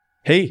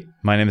Hey,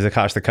 my name is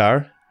Akash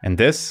Thakar, and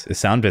this is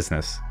Sound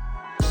Business.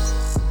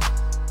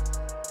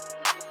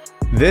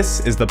 This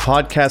is the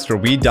podcast where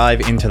we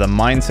dive into the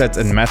mindsets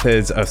and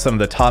methods of some of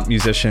the top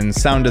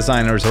musicians, sound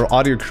designers, or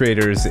audio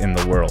creators in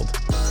the world.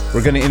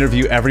 We're going to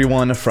interview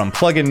everyone from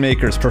plugin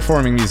makers,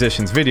 performing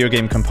musicians, video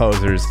game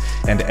composers,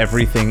 and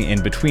everything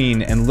in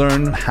between, and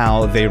learn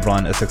how they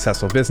run a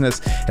successful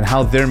business and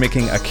how they're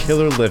making a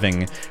killer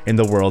living in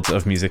the worlds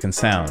of music and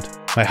sound.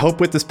 My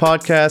hope with this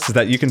podcast is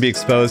that you can be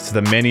exposed to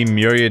the many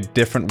myriad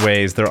different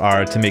ways there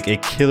are to make a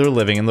killer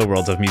living in the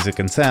worlds of music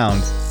and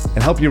sound,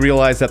 and help you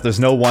realize that there's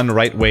no one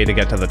right way to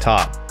get to the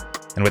top.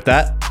 And with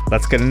that,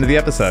 let's get into the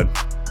episode.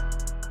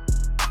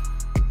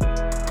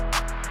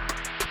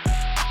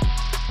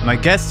 My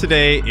guest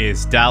today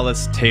is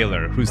Dallas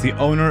Taylor, who's the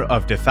owner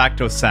of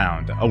DeFacto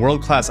Sound, a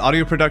world-class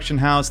audio production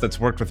house that's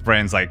worked with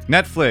brands like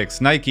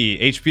Netflix, Nike,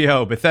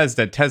 HBO,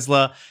 Bethesda,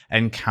 Tesla,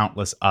 and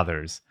countless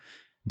others.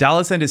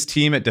 Dallas and his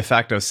team at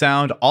DeFacto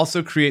Sound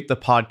also create the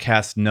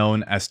podcast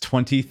known as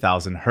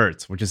 20,000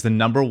 Hertz, which is the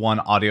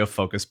 #1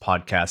 audio-focused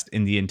podcast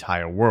in the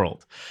entire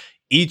world.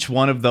 Each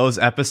one of those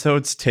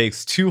episodes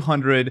takes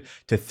 200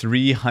 to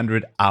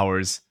 300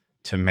 hours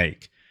to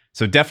make.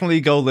 So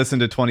definitely go listen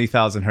to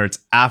 20,000 Hertz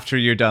after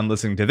you're done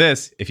listening to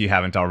this if you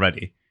haven't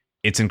already.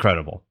 It's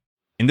incredible.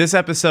 In this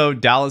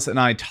episode, Dallas and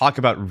I talk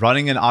about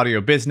running an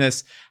audio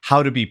business,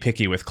 how to be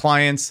picky with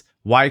clients,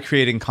 why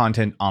creating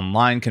content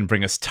online can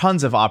bring us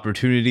tons of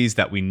opportunities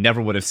that we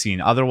never would have seen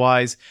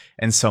otherwise,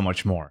 and so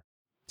much more.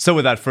 So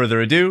without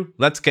further ado,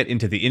 let's get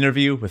into the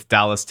interview with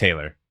Dallas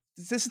Taylor.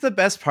 This is the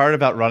best part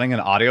about running an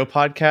audio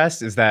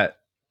podcast, is that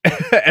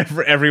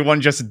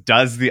everyone just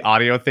does the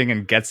audio thing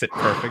and gets it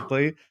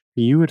perfectly.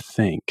 You would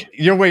think.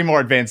 You're way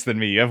more advanced than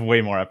me. You have way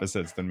more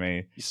episodes than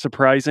me.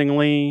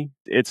 Surprisingly,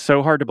 it's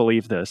so hard to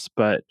believe this,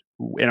 but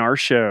in our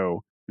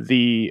show,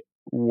 the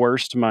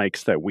worst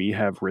mics that we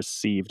have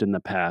received in the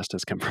past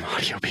has come from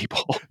audio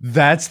people.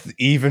 That's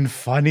even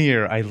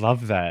funnier. I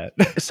love that.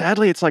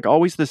 Sadly, it's like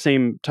always the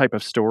same type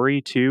of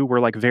story too. We're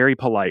like very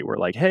polite. We're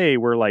like, hey,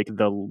 we're like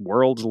the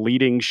world's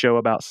leading show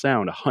about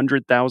sound.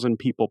 100,000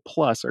 people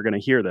plus are going to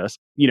hear this.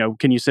 You know,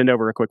 can you send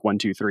over a quick 1,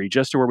 2, 3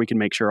 just to where we can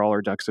make sure all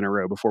our ducks in a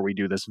row before we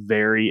do this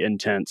very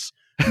intense,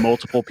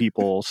 multiple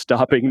people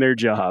stopping their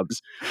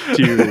jobs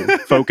to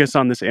focus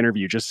on this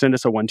interview. Just send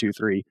us a 1, 2,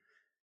 3.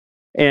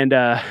 And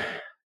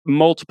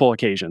multiple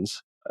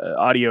occasions,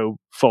 audio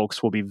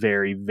folks will be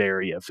very,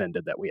 very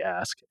offended that we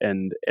ask,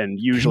 and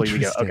usually we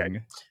go,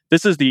 okay,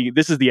 this is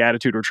the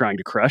attitude we're trying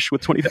to crush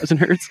with 20,000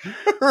 Hertz,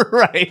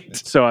 right?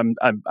 So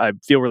I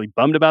feel really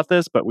bummed about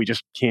this, but we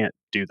just can't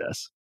do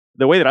this.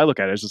 The way that I look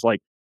at it is just like,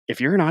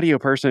 if you're an audio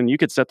person, you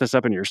could set this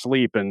up in your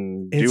sleep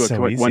and do a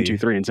quick 1, 2,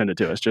 3 and send it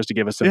to us just to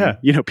give us some,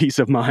 peace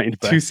of mind.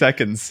 But 2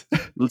 seconds.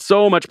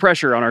 So much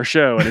pressure on our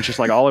show, and it's just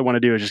like all I want to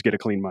do is just get a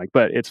clean mic.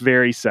 But it's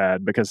very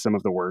sad because some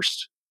of the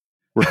worst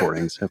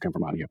recordings have come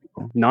from audio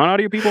people.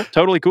 Non-audio people,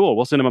 totally cool.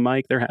 We'll send them a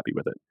mic. They're happy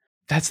with it.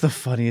 That's the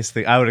funniest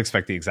thing. I would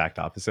expect the exact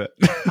opposite.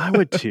 I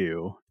would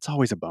too. It's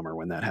always a bummer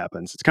when that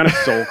happens. It's kind of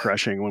soul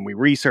crushing when we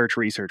research,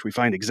 we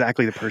find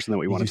exactly the person that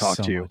we want to talk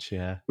to. Much,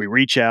 yeah. We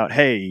reach out,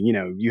 hey,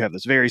 you have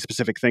this very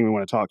specific thing we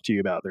want to talk to you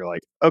about. They're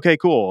like, okay,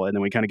 cool. And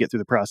then we kind of get through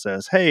the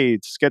process. Hey,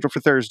 it's scheduled for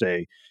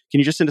Thursday. Can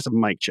you just send us a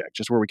mic check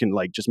just where we can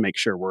like just make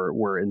sure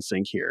we're in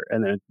sync here?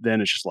 And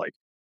then it's just like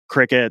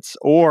crickets,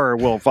 or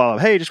we'll follow,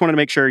 hey, just wanted to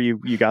make sure you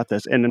got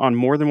this. And on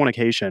more than one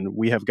occasion,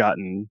 we have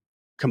gotten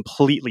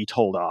completely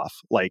told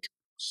off, like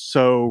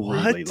so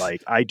rudely.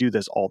 Like, I do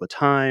this all the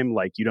time.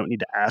 Like, you don't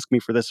need to ask me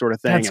for this sort of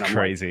thing. That's and I'm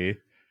crazy.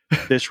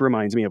 Like, this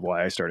reminds me of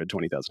why I started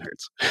 20,000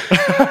 Hertz.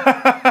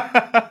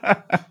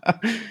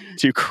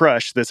 To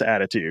crush this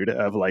attitude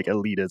of like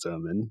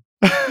elitism. And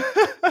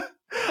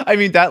I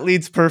mean, that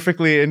leads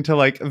perfectly into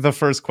like the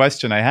first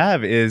question I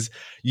have is,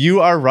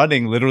 you are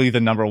running literally the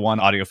 #1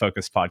 audio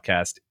focused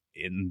podcast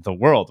in the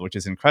world, which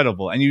is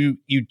incredible. And you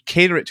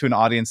cater it to an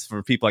audience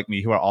for people like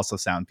me who are also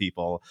sound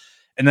people.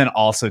 And then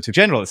also to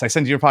generalists. I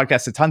send your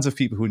podcast to tons of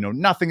people who know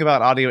nothing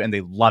about audio and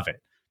they love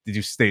it.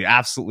 They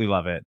absolutely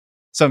love it.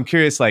 So I'm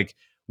curious, like,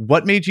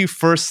 what made you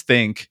first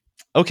think,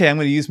 okay, I'm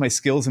going to use my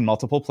skills in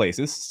multiple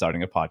places,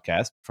 starting a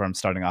podcast from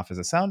starting off as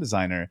a sound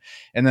designer.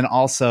 And then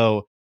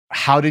also,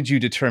 how did you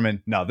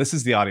determine, no, this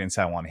is the audience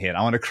I want to hit.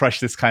 I want to crush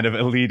this kind of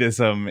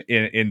elitism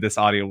in this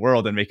audio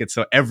world and make it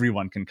so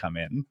everyone can come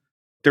in.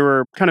 There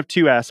were kind of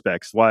 2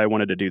 aspects why I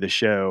wanted to do the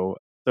show.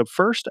 The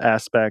first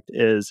aspect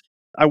is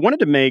I wanted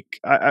to make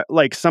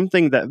like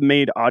something that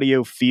made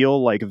audio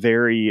feel like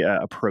very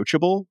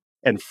approachable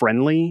and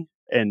friendly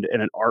and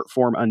an art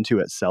form unto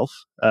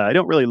itself. I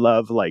don't really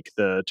love like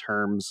the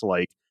terms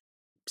like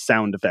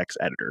sound effects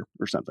editor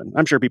or something.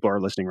 I'm sure people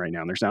are listening right now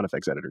and they're sound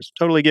effects editors.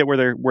 Totally get where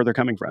they're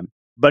coming from.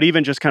 But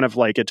even just kind of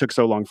like, it took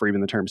so long for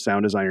even the term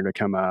sound designer to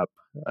come up.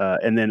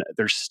 And then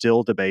there's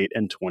still debate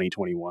in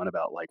 2021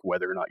 about like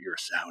whether or not you're a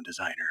sound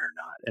designer or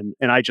not.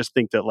 And I just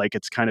think that like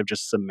it's kind of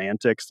just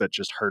semantics that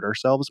just hurt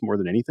ourselves more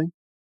than anything.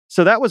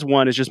 So that was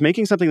one, is just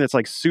making something that's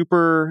like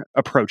super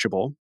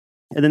approachable.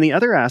 And then the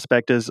other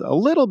aspect is a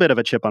little bit of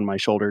a chip on my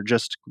shoulder,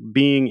 just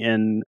being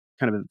in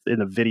kind of in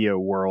the video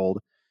world.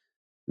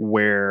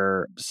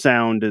 where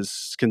sound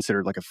is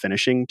considered like a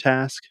finishing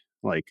task.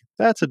 Like,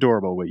 that's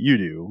adorable what you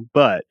do,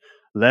 but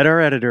let our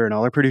editor and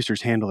all our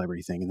producers handle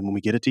everything. And then when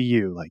we get it to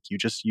you, like you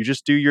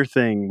just do your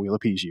thing, we'll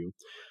appease you.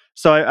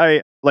 So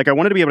I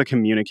wanted to be able to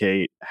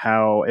communicate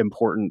how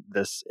important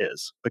this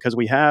is because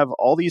we have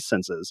all these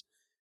senses,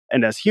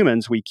 and as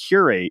humans, we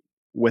curate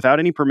without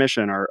any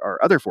permission our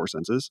other four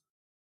senses.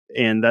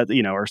 And that,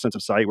 our sense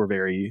of sight, we're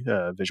very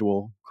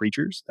visual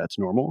creatures. That's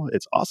normal.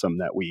 It's awesome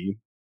that we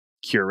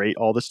curate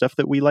all the stuff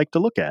that we like to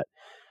look at.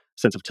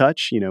 Sense of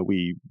touch,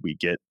 we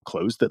get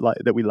clothes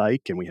that we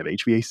like, and we have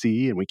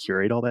HVAC, and we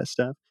curate all that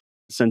stuff.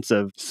 Sense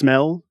of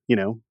smell,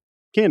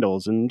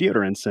 candles and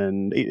deodorants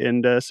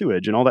and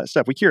sewage and all that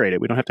stuff. We curate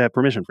it. We don't have to have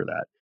permission for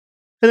that.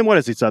 And then what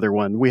is this other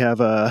one? We have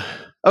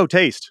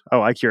taste.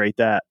 Oh, I curate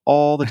that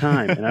all the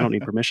time, and I don't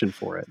need permission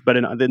for it. But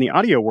in the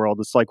audio world,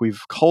 it's like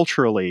we've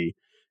culturally,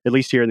 at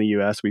least here in the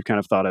U.S., we've kind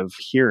of thought of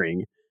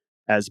hearing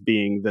as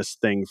being this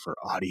thing for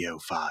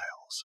audiophiles,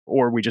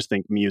 or we just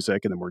think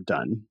music and then we're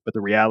done. But the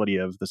reality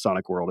of the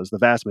sonic world is the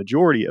vast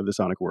majority of the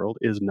sonic world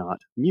is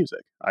not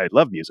music. I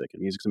love music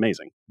and music's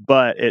amazing,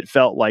 but it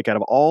felt like out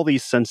of all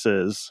these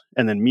senses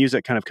and then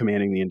music kind of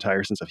commanding the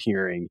entire sense of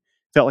hearing,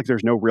 felt like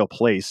there's no real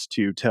place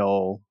to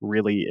tell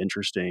really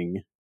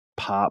interesting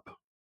pop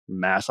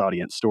mass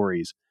audience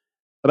stories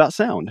about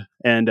sound.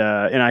 And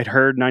I'd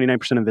heard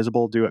 99%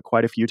 Invisible do it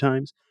quite a few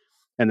times,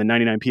 and the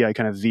 99p I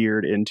kind of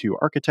veered into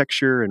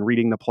architecture and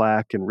reading the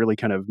plaque and really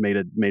kind of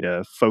made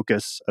a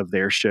focus of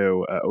their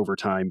show over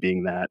time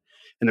being that.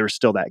 And there was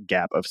still that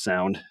gap of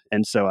sound,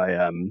 and so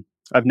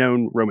I've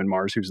known Roman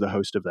Mars, who's the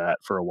host of that,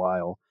 for a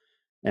while,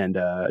 and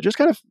just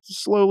kind of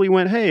slowly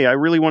went, hey, I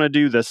really want to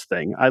do this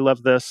thing. I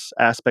love this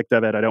aspect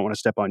of it. I don't want to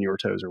step on your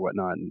toes or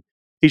whatnot. And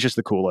he's just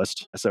the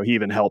coolest. So he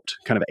even helped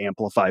kind of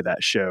amplify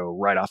that show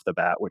right off the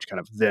bat, which kind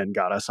of then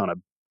got us on a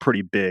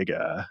pretty big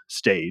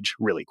stage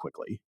really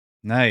quickly.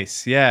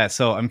 Nice. Yeah.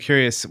 So I'm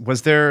curious,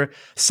 was there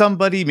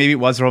somebody, maybe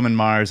it was Roman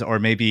Mars, or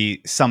maybe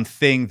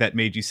something that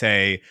made you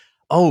say,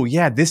 oh,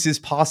 yeah, this is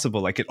possible?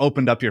 Like it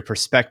opened up your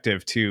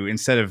perspective to,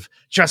 instead of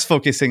just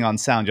focusing on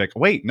sound, you're like,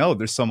 wait, no,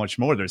 there's so much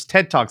more. There's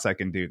TED Talks I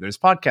can do, there's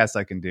podcasts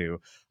I can do,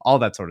 all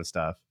that sort of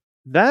stuff.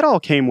 That all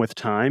came with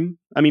time.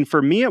 I mean,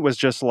 for me, it was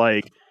just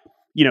like,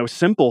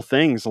 simple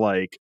things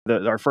like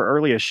our for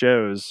earliest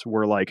shows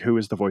were like, who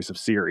is the voice of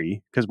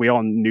Siri? Because we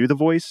all knew the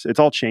voice. It's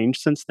all changed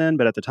since then,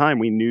 but at the time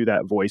we knew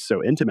that voice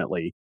so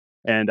intimately.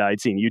 And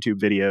I'd seen YouTube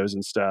videos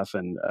and stuff,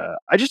 and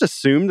I just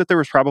assumed that there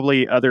was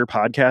probably other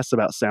podcasts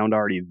about sound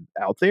already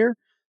out there.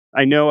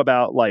 I know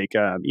about like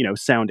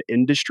sound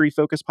industry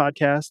focused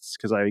podcasts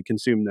because I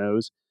consume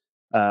those.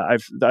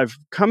 I've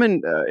come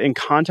in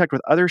contact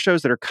with other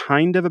shows that are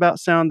kind of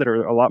about sound that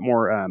are a lot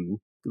more.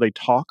 They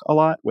talk a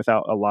lot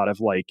without a lot of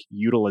like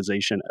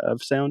utilization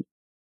of sound.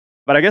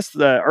 But I guess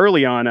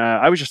early on,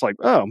 I was just like,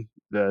 oh,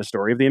 the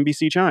story of the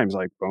NBC chimes,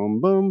 like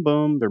boom, boom,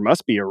 boom. There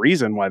must be a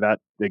reason why that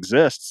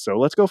exists, so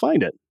let's go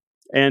find it.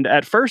 And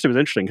at first, it was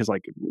interesting because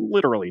like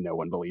literally no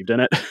one believed in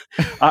it.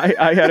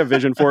 I had a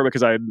vision for it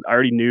because I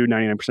already knew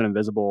 99%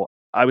 Invisible.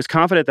 I was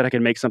confident that I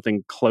could make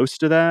something close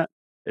to that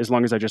as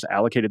long as I just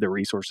allocated the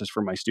resources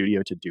from my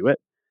studio to do it.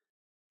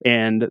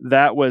 And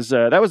that was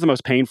the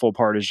most painful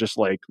part, is just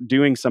like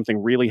doing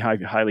something really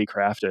highly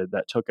crafted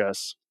that took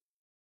us.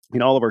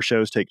 All of our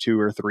shows take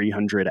 200 or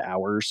 300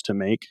 hours to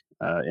make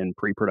in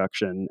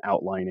pre-production,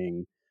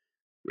 outlining,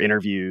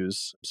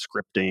 interviews,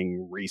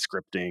 scripting,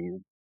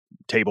 rescripting,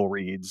 table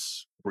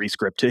reads,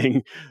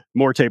 rescripting,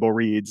 more table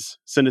reads,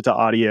 send it to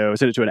audio,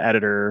 send it to an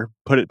editor,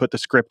 put the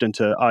script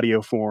into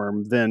audio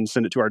form, then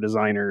send it to our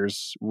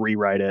designers,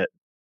 rewrite it,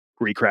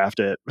 recraft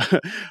it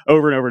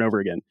over and over and over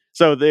again.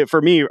 So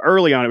for me,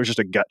 early on, it was just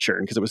a gut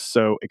churn because it was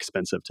so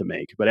expensive to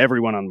make. But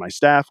everyone on my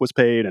staff was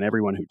paid, and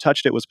everyone who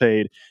touched it was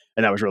paid,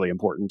 and that was really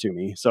important to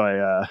me. So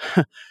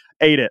I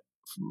ate it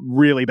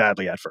really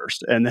badly at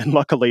first, and then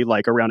luckily,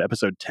 like around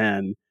episode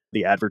 10,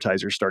 the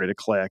advertisers started to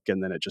click,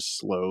 and then it just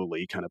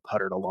slowly kind of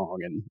puttered along,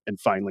 and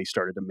finally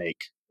started to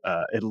make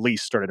at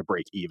least started to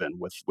break even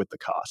with the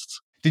costs.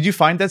 Did you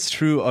find that's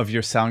true of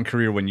your sound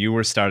career when you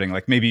were starting,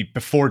 like maybe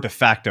before De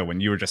facto,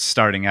 when you were just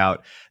starting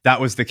out? That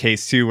was the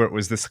case too, where it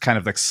was this kind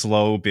of like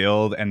slow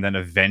build and then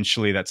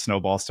eventually that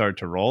snowball started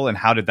to roll? And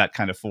how did that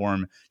kind of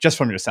form just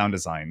from your sound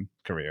design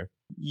career?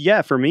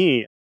 Yeah, for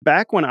me,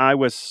 back when I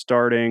was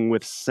starting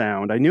with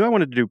sound, I knew I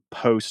wanted to do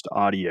post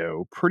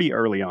audio pretty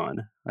early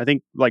on. I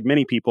think, like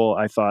many people,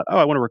 I thought, oh,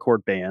 I want to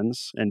record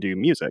bands and do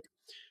music.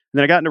 And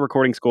then I got into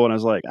recording school, and I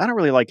was like, I don't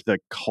really like the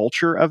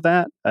culture of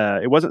that.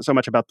 It wasn't so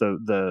much about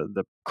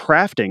the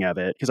crafting of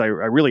it, because I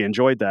really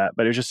enjoyed that,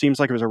 but it just seems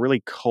like it was a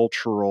really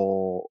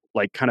cultural,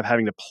 like kind of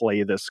having to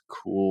play this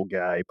cool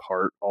guy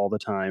part all the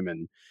time.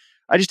 And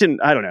I just didn't.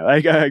 I don't know.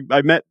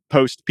 I met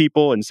post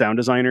people and sound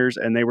designers,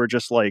 and they were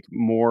just like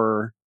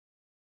more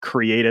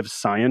creative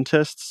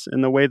scientists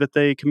in the way that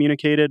they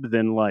communicated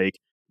than like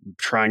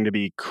trying to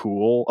be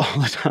cool all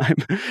the time.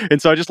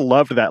 And so I just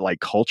loved that like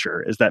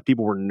culture, is that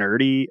people were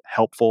nerdy,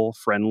 helpful,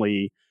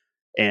 friendly,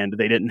 and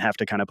they didn't have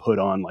to kind of put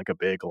on like a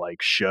big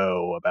like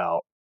show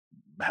about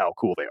how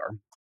cool they are.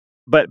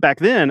 But back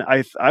then,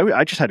 I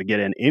just had to get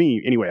in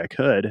any way I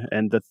could,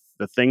 and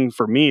the thing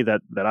for me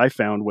that I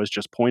found was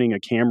just pointing a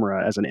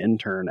camera as an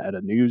intern at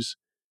a news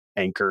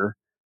anchor,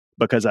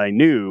 because I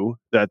knew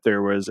that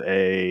there was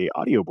a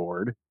audio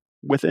board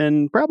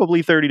within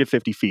probably 30 to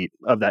 50 feet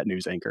of that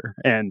news anchor.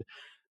 And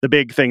the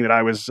big thing that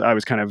I was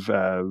kind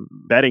of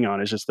betting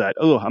on is just that,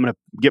 oh, I'm going to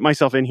get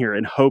myself in here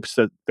in hopes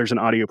that there's an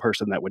audio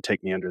person that would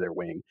take me under their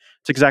wing.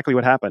 It's exactly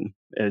what happened.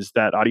 Is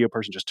that audio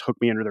person just took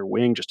me under their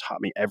wing, just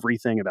taught me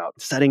everything about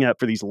setting up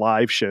for these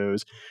live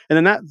shows, and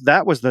then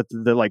that was the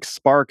like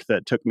spark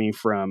that took me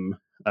from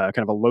kind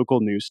of a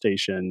local news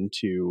station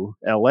to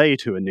LA,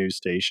 to a news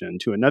station,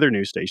 to another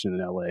news station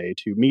in LA,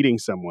 to meeting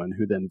someone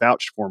who then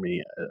vouched for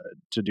me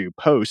to do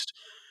post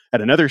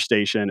at another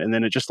station. And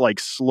then it just like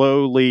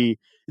slowly,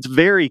 it's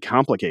very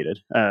complicated.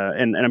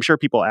 And I'm sure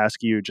people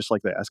ask you, just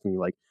like they ask me,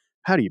 like,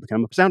 how do you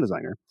become a sound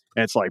designer?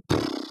 And it's like,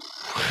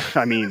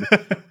 I mean,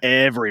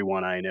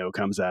 everyone I know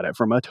comes at it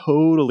from a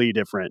totally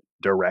different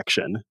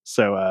direction.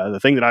 So the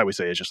thing that I always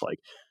say is just like,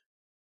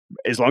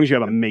 as long as you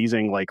have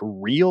amazing like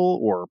reel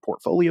or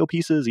portfolio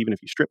pieces, even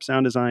if you strip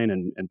sound design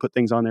and put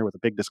things on there with a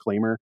big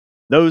disclaimer,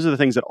 those are the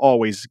things that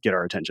always get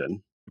our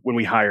attention. When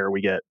we hire,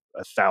 we get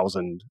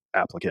 1,000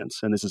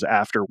 applicants, and this is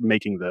after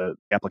making the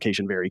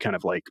application very kind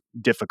of like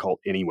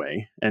difficult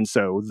anyway. And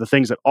so the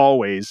things that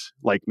always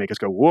like make us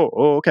go, whoa,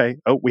 oh, okay,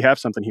 oh, we have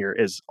something here,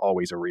 is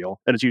always a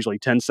reel. And it's usually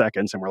 10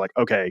 seconds, and we're like,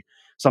 okay,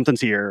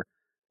 something's here.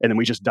 And then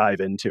we just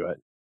dive into it.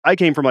 I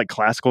came from like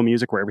classical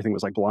music where everything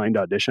was like blind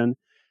audition.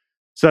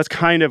 So that's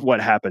kind of what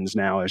happens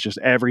now, is just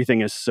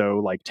everything is so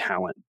like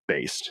talent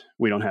based.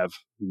 We don't have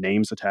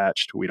names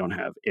attached. We don't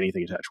have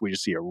anything attached. We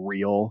just see a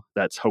reel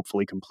that's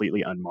hopefully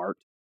completely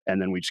unmarked.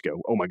 And then we just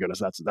go, oh my goodness,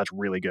 that's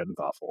really good and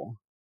thoughtful.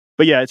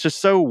 But yeah, it's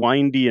just so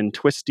windy and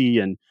twisty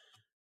and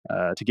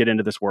to get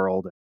into this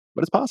world,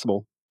 but it's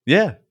possible.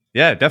 Yeah.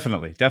 Yeah,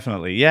 definitely.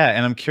 Definitely. Yeah.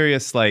 And I'm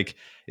curious, like,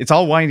 it's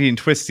all windy and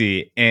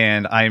twisty.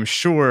 And I'm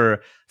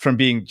sure from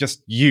being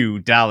just you,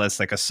 Dallas,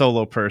 like a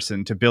solo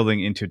person, to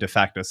building into De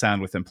Facto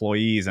Sound with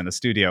employees and a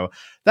studio,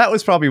 that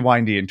was probably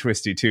windy and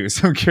twisty too.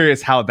 So I'm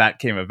curious how that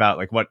came about.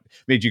 Like, what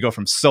made you go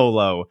from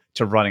solo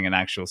to running an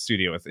actual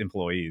studio with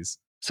employees?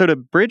 So to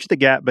bridge the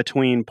gap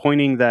between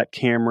pointing that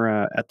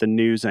camera at the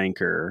news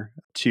anchor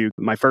to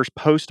my first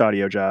post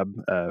audio job,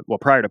 well,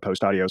 prior to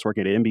post audio, I was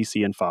working at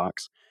NBC and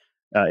Fox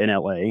in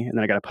LA, and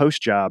then I got a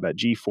post job at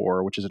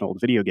G4, which is an old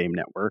video game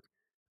network.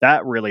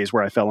 That really is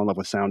where I fell in love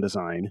with sound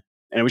design,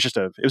 and it was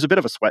a bit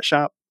of a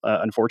sweatshop.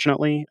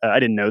 Unfortunately, I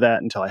didn't know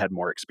that until I had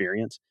more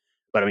experience.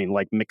 But I mean,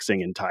 like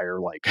mixing entire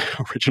like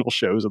original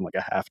shows in like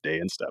a half day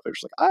and stuff. It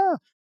was like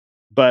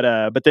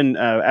but then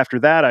after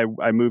that,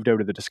 I moved over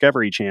to the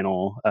Discovery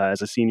Channel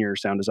as a senior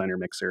sound designer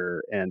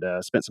mixer, and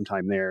spent some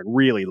time there and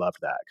really loved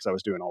that because I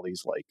was doing all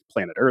these like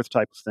Planet Earth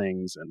type of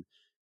things and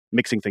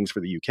mixing things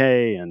for the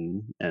UK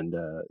and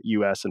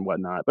US and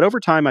whatnot. But over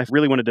time, I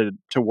really wanted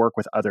to work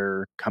with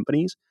other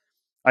companies.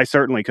 I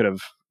certainly could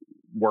have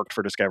worked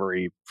for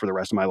Discovery for the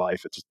rest of my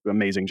life. It's an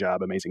amazing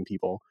job, amazing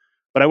people.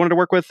 But I wanted to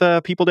work with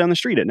people down the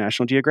street at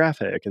National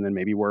Geographic, and then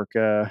maybe work,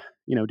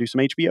 do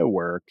some HBO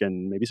work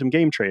and maybe some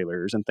game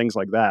trailers and things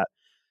like that.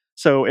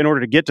 So in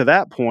order to get to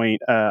that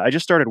point, I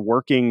just started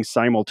working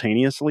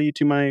simultaneously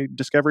to my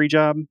Discovery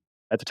job.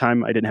 At the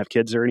time, I didn't have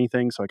kids or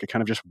anything, so I could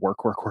kind of just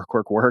work, work, work,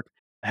 work, work.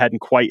 I hadn't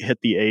quite hit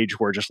the age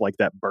where just like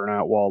that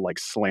burnout wall like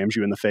slams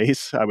you in the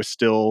face. I was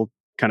still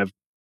kind of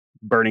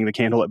burning the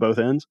candle at both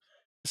ends.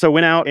 So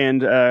went out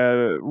and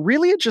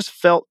really it just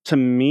felt to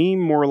me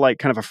more like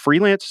kind of a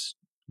freelance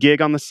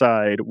gig on the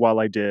side while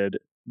I did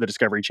the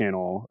Discovery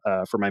Channel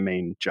for my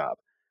main job.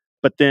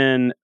 But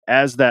then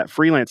as that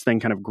freelance thing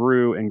kind of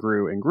grew and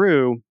grew and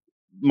grew,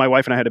 my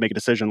wife and I had to make a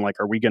decision like,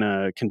 are we going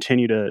to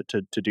continue to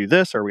do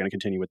this, or are we going to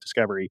continue with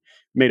Discovery?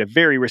 Made a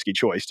very risky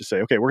choice to say,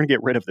 okay, we're going to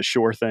get rid of the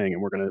sure thing,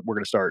 and we're going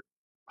to start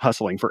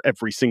hustling for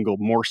every single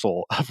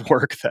morsel of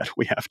work that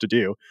we have to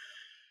do.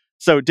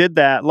 So did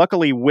that.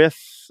 Luckily, with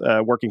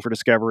working for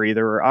Discovery,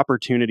 there were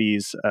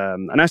opportunities,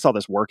 and I saw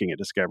this working at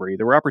Discovery.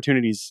 There were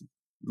opportunities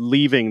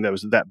leaving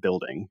that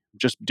building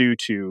just due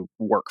to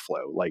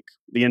workflow. Like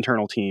the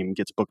internal team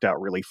gets booked out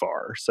really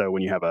far, so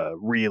when you have a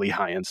really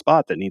high end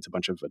spot that needs a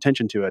bunch of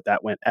attention to it,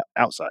 that went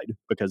outside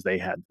because they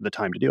had the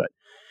time to do it.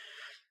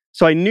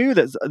 So I knew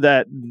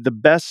that the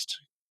best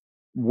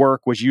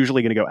work was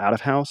usually going to go out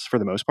of house for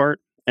the most part.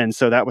 And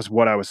so that was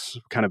what I was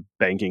kind of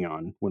banking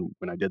on when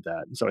I did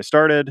that. And so I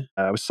started,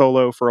 I was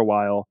solo for a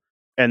while.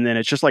 And then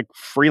it's just like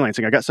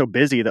freelancing. I got so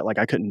busy that like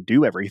I couldn't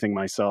do everything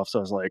myself. So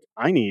I was like,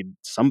 I need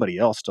somebody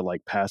else to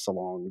like pass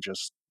along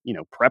just,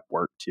 prep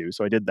work to.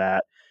 So I did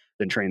that,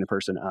 then train the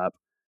person up.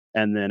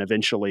 And then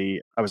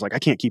eventually I was like, I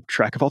can't keep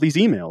track of all these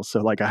emails.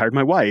 So like I hired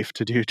my wife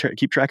to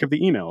keep track of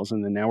the emails.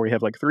 And then now we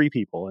have like 3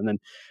 people. And then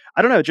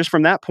I don't know, just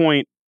from that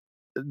point,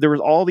 there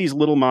was all these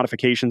little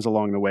modifications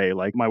along the way.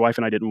 Like my wife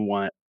and I didn't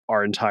want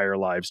our entire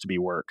lives to be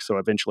work. So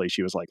eventually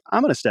she was like,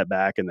 I'm going to step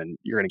back and then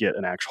you're going to get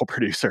an actual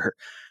producer.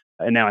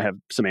 And now I have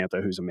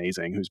Samantha, who's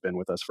amazing, who's been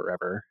with us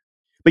forever.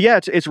 But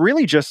yeah, it's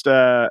really just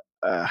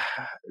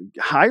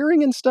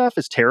hiring and stuff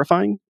is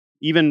terrifying.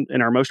 even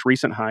in our most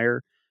recent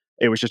hire,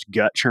 it was just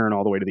gut churn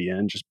all the way to the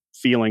end. Just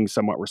feeling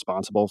somewhat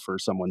responsible for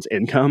someone's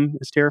income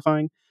is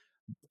terrifying.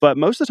 But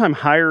most of the time,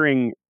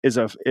 hiring is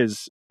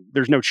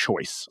there's no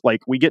choice.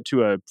 Like we get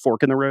to a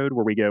fork in the road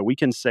where we go, we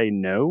can say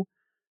no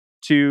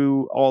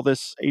to all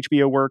this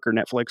HBO work or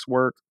Netflix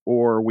work,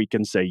 or we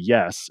can say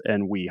yes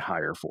and we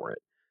hire for it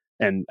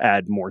and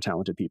add more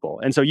talented people.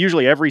 And so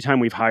usually every time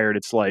we've hired,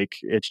 it's like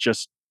it's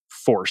just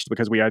forced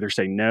because we either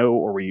say no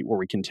or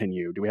we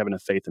continue. Do we have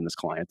enough faith in this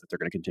client that they're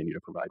going to continue to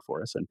provide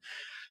for us? And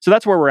so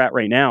that's where we're at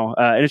right now.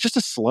 And it's just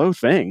a slow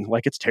thing.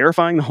 Like it's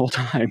terrifying the whole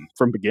time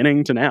from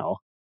beginning to now.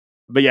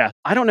 But yeah,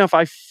 I don't know if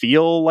I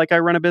feel like I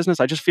run a business.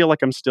 I just feel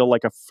like I'm still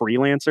like a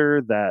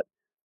freelancer that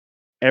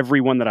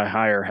everyone that I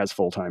hire has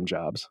full-time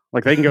jobs.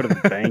 Like they can go to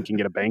the bank and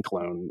get a bank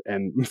loan.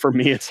 And for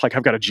me, it's like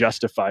I've got to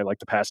justify like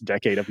the past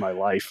decade of my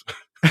life,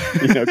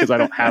 because I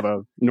don't have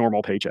a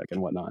normal paycheck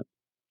and whatnot.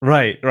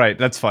 Right, right.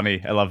 That's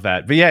funny. I love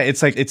that. But yeah,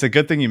 it's like it's a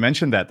good thing you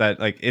mentioned that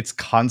like it's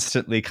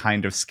constantly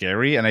kind of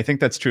scary. And I think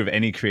that's true of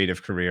any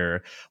creative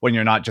career when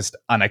you're not just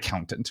an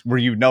accountant, where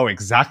you know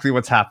exactly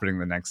what's happening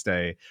the next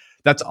day.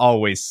 There's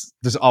always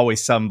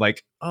some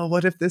like, oh,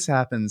 what if this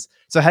happens?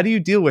 So how do you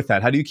deal with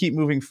that? How do you keep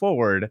moving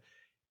forward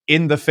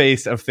in the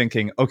face of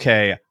thinking,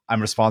 okay, I'm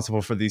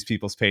responsible for these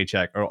people's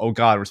paycheck, or oh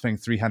God, we're spending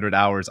 300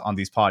 hours on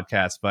these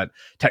podcasts, but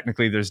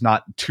technically there's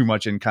not too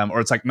much income,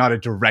 or it's like not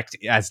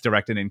as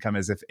direct an income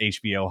as if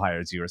HBO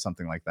hires you or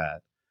something like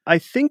that. I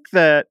think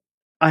that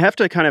I have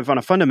to kind of on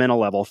a fundamental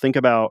level think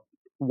about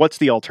what's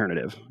the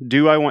alternative.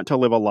 Do I want to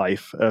live a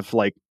life of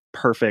like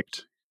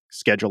perfect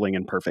scheduling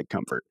and perfect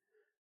comfort?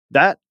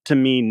 That to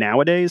me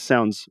nowadays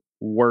sounds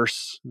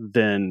worse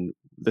than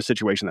the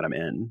situation that I'm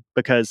in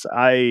because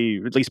I,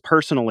 at least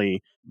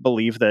personally,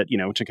 believe that,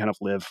 to kind of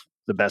live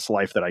the best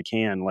life that I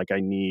can, like I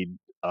need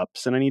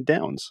ups and I need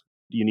downs.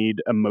 You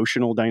need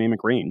emotional dynamic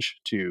range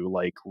to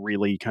like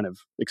really kind of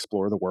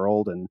explore the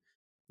world and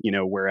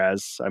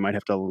whereas I might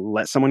have to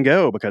let someone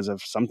go because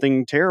of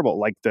something terrible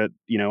like that,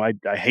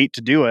 I hate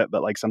to do it,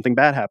 but like something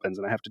bad happens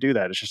and I have to do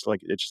that. It's just like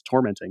it's just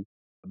tormenting.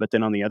 But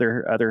then on the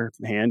other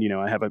hand,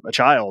 I have a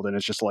child, and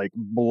it's just like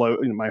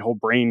my whole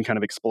brain kind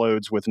of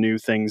explodes with new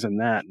things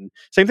and that. And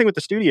same thing with the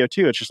studio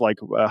too. It's just like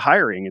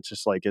hiring. It's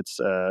just like it's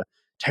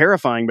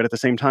terrifying, but at the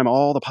same time,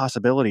 all the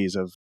possibilities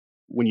of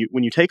when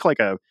you take like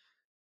a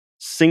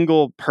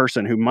single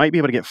person who might be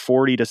able to get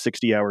 40 to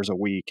 60 hours a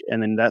week,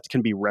 and then that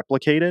can be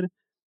replicated.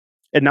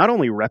 And not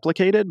only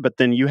replicated, but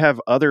then you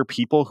have other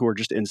people who are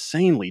just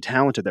insanely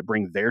talented that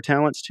bring their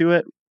talents to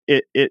it.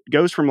 It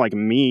goes from like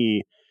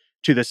me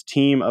to this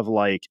team of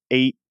like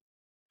 8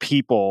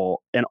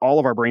 people, and all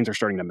of our brains are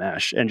starting to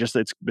mesh, and just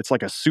it's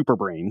like a super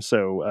brain.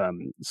 So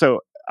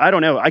I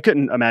don't know. I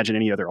couldn't imagine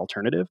any other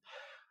alternative.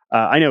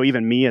 I know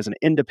even me as an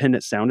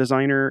independent sound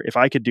designer, if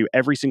I could do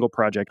every single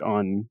project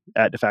on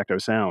at De Facto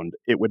Sound,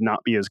 it would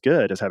not be as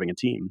good as having a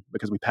team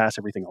because we pass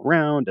everything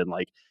around and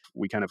like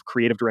we kind of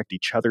creative direct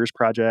each other's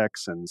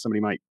projects, and somebody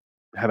might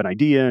have an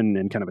idea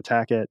and kind of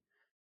attack it.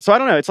 So I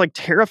don't know. It's like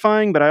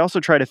terrifying, but I also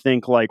try to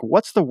think like,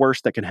 what's the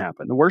worst that can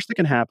happen? The worst that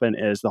can happen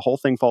is the whole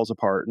thing falls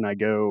apart, and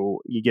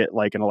you get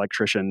like an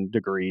electrician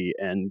degree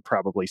and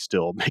probably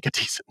still make a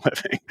decent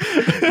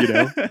living, you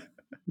know.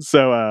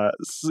 So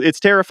it's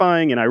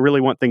terrifying, and I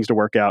really want things to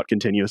work out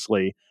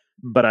continuously.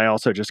 But I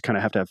also just kind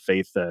of have to have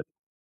faith that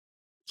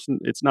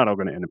it's not all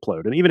going to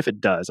implode. And even if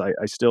it does, I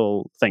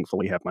still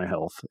thankfully have my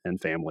health and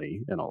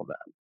family and all of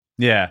that.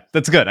 Yeah,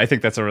 that's good. I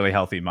think that's a really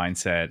healthy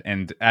mindset.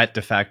 And at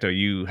De Facto,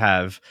 you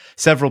have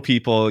several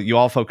people, you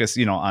all focus,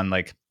 on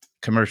like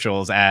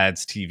commercials,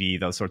 ads, TV,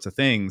 those sorts of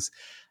things.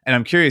 And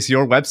I'm curious,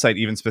 your website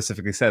even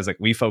specifically says like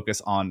we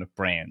focus on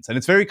brands. And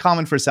it's very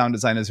common for sound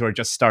designers who are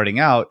just starting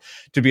out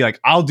to be like,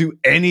 I'll do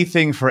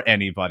anything for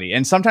anybody.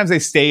 And sometimes they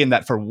stay in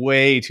that for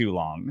way too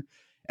long.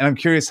 And I'm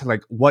curious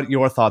like what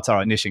your thoughts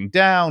are on niching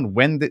down,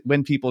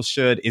 when people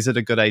should, is it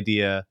a good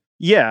idea?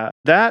 Yeah,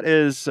 that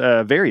is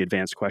a very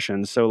advanced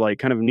question. So, like,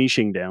 kind of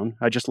niching down.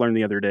 I just learned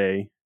the other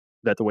day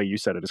that the way you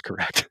said it is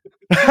correct.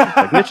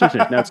 Like niche, niche,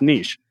 niche. Now it's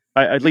niche.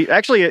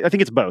 Actually, I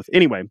think it's both.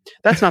 Anyway,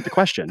 that's not the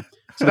question.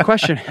 So the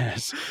question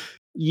is,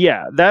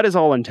 yeah, that is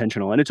all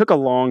intentional, and it took a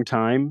long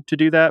time to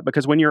do that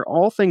because when you're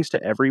all things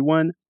to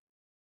everyone,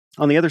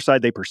 on the other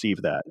side they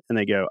perceive that and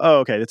they go, "Oh,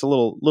 okay, it's a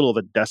little of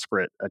a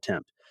desperate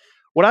attempt."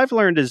 What I've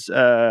learned is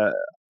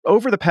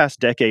over the past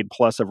decade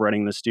plus of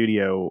running the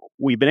studio,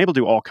 we've been able to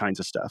do all kinds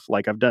of stuff.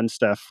 Like I've done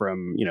stuff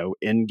from,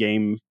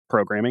 in-game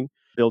programming,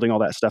 building all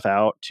that stuff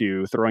out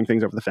to throwing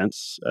things over the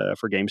fence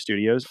for game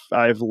studios.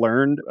 I've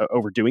learned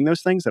over doing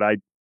those things that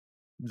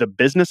the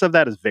business of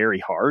that is very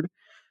hard.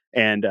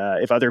 And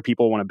if other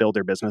people want to build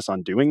their business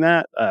on doing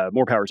that,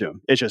 more power to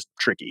them. It's just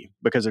tricky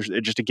because there's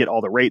just to get all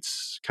the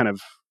rates kind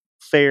of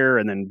fair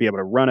and then be able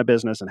to run a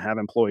business and have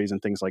employees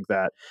and things like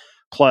that.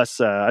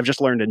 Plus, I've just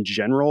learned in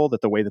general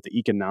that the way that the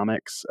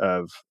economics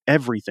of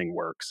everything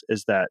works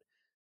is that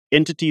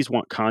entities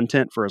want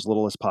content for as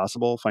little as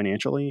possible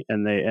financially,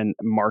 and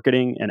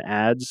marketing and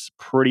ads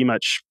pretty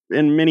much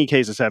in many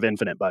cases have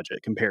infinite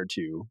budget compared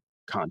to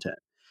content.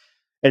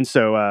 And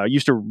so I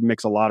used to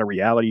mix a lot of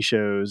reality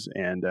shows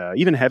and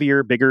even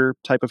heavier, bigger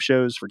type of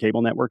shows for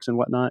cable networks and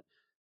whatnot.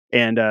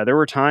 And there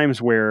were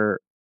times where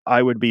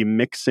I would be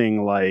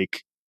mixing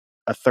like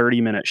a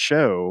 30-minute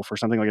show for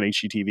something like an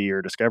HGTV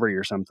or Discovery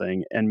or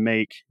something and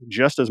make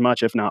just as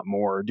much, if not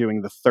more,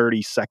 doing the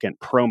 30-second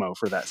promo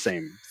for that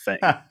same thing.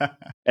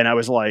 And I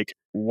was like,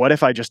 what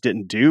if I just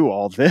didn't do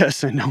all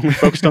this and only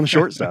focused on the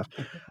short stuff?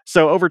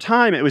 So over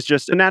time, it was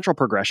just a natural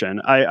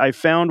progression. I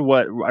found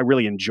what I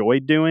really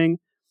enjoyed doing.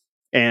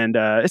 And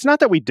it's not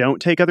that we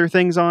don't take other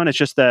things on. It's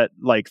just that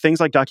like things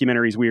like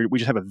documentaries, we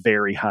just have a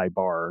very high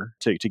bar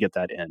to get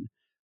that in.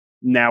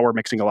 Now we're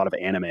mixing a lot of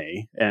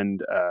anime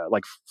and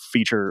like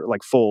feature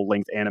like full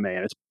length anime,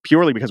 and it's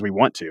purely because we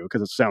want to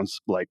because it sounds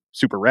like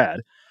super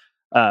rad.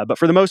 But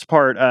for the most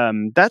part,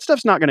 that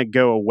stuff's not going to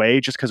go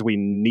away just because we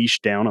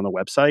niche down on the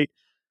website.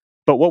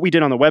 But what we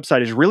did on the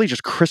website is really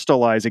just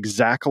crystallize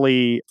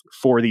exactly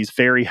for these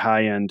very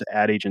high end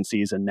ad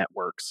agencies and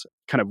networks,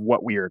 kind of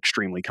what we are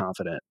extremely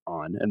confident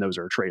on. And those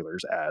are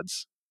trailers,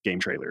 ads, game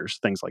trailers,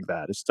 things like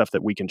that. It's stuff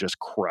that we can just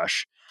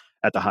crush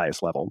at the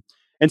highest level.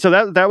 And so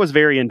that was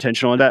very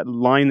intentional. And that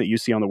line that you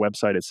see on the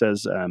website, it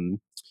says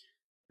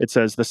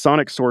the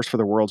sonic source for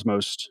the world's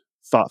most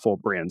thoughtful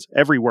brands.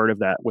 Every word of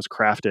that was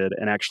crafted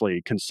and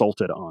actually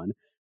consulted on.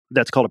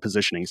 That's called a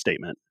positioning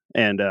statement.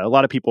 And a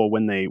lot of people,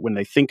 when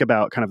they think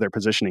about kind of their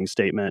positioning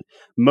statement,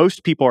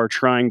 most people are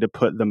trying to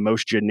put the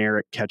most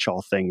generic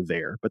catch-all thing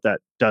there, but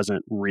that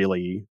doesn't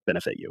really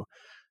benefit you.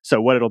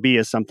 So what it'll be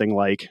is something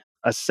like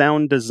a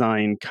sound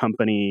design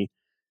company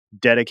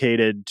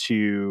dedicated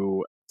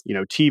to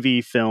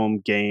TV, film,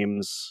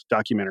 games,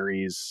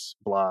 documentaries,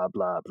 blah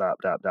blah blah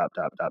blah blah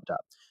blah blah blah.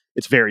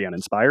 It's very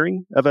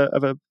uninspiring of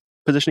a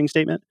positioning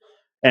statement,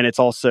 and it's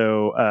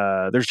also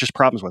there's just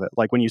problems with it.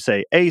 Like when you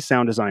say a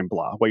sound design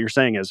blah, what you're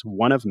saying is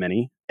one of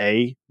many.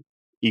 A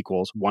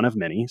equals one of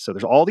many. So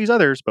there's all these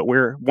others, but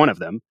we're one of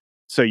them.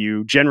 So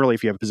you generally,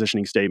 if you have a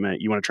positioning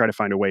statement, you want to try to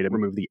find a way to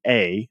remove the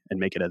A and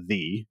make it a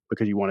the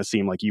because you want to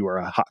seem like you are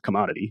a hot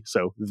commodity.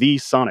 So the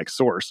sonic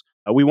source.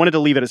 We wanted to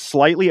leave it as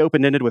slightly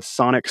open-ended with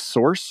sonic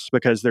source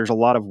because there's a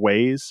lot of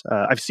ways.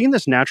 I've seen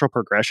this natural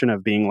progression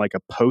of being like a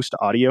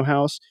post-audio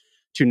house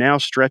to now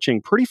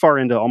stretching pretty far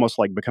into almost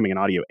like becoming an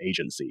audio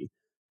agency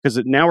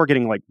because now we're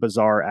getting like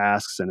bizarre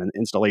asks and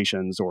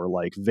installations or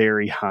like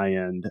very high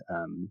end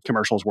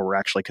commercials where we're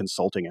actually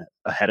consulting it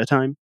ahead of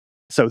time.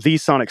 So the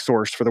sonic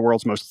source for the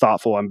world's most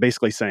thoughtful, I'm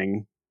basically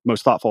saying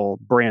most thoughtful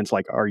brands,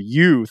 like, are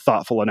you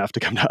thoughtful enough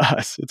to come to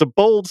us? It's a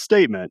bold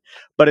statement,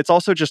 but it's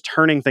also just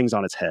turning things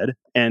on its head.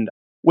 And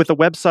with a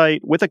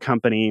website, with a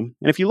company,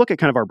 and if you look at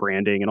kind of our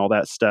branding and all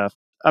that stuff,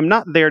 I'm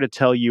not there to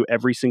tell you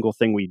every single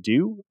thing we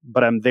do,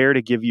 but I'm there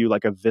to give you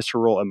like a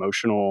visceral,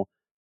 emotional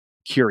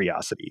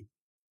curiosity.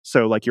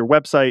 So, like your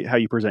website, how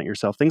you present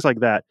yourself, things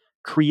like that,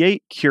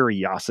 create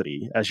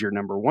curiosity as your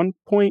number one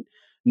point,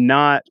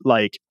 not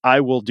like, I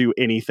will do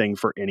anything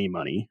for any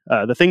money.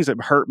 The things that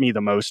hurt me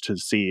the most to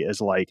see is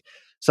like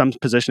some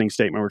positioning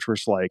statement, which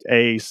was like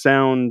a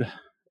sound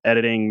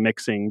editing,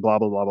 mixing, blah,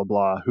 blah, blah, blah,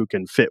 blah, who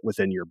can fit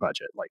within your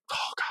budget. Like,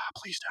 oh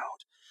God, please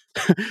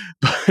don't.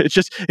 But it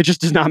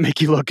just does not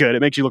make you look good.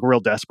 It makes you look real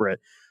desperate.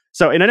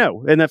 So, and I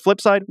know, and the flip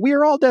side, we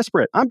are all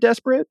desperate. I'm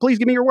desperate. Please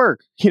give me your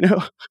work,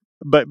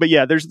 but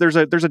yeah, there's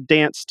a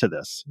dance to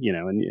this,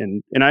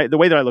 and I the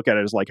way that I look at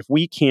it is like if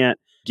we can't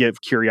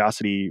give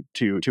curiosity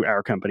to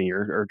our company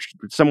or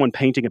someone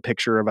painting a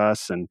picture of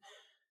us and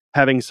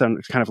having some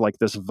kind of like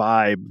this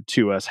vibe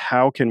to us,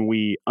 how can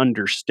we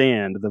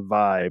understand the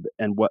vibe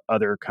and what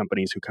other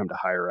companies who come to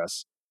hire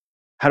us?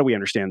 How do we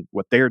understand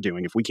what they're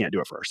doing if we can't do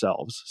it for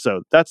ourselves?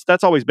 So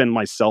that's always been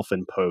my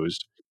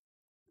self-imposed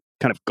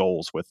kind of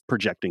goals with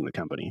projecting the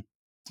company.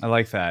 I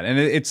like that, and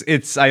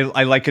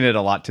I liken it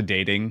a lot to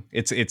dating.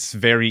 It's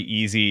very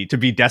easy to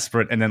be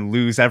desperate and then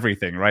lose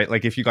everything, right?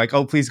 Like if you like,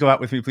 oh, please go out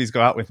with me, please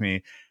go out with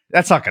me.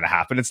 That's not going to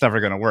happen. It's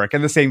never going to work.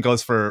 And the same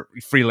goes for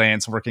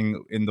freelance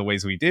working in the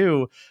ways we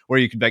do, where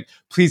you could be like,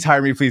 please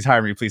hire me, please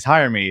hire me, please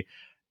hire me.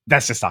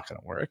 That's just not going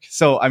to work.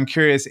 So I'm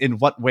curious in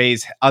what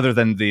ways, other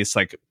than this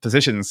like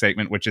position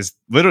statement, which is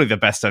literally the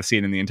best I've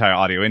seen in the entire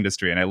audio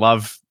industry, and I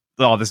love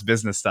all this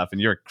business stuff,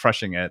 and you're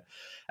crushing it.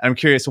 I'm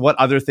curious, what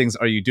other things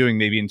are you doing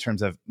maybe in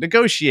terms of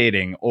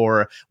negotiating,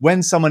 or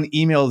when someone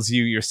emails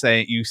you,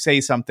 you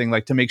say something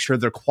like to make sure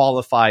they're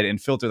qualified and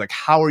filtered, like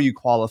how are you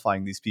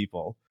qualifying these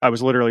people? I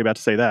was literally about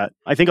to say that.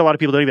 I think a lot of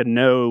people don't even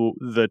know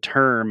the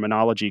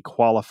terminology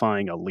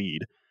qualifying a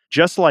lead.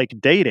 Just like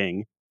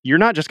dating, you're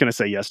not just going to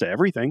say yes to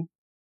everything.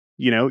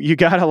 You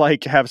got to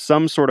like have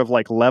some sort of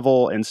like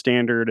level and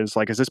standard. It's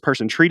like, is this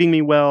person treating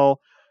me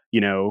well?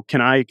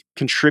 Can I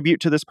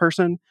contribute to this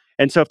person?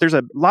 And so if there's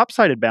a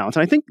lopsided balance,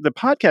 and I think the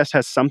podcast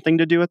has something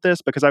to do with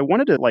this because I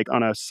wanted to like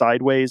on a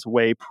sideways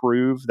way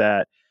prove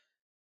that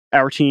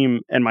our team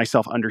and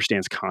myself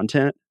understands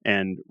content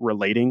and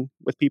relating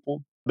with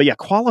people. But yeah,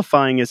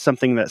 qualifying is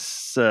something that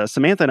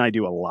Samantha and I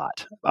do a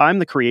lot. I'm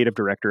the creative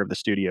director of the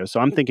studio, so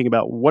I'm thinking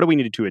about what do we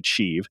need to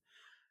achieve.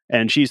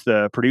 And she's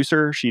the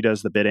producer, she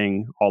does the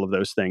bidding, all of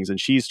those things. And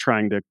she's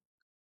trying to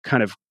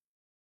kind of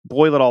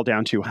boil it all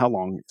down to how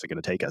long is it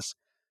going to take us?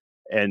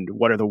 and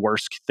what are the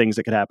worst things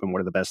that could happen?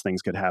 What are the best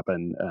things could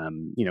happen?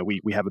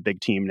 We have a big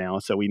team now,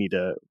 so we need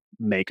to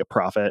make a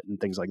profit and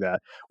things like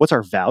that. What's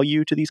our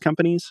value to these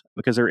companies?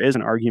 Because there is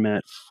an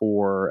argument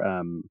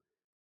for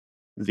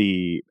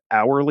the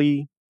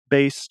hourly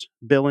based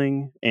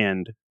billing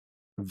and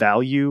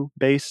value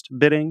based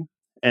bidding.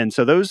 And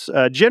so those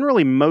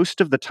generally most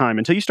of the time,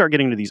 until you start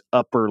getting to these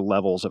upper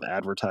levels of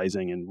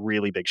advertising and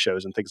really big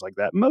shows and things like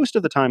that, most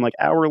of the time, like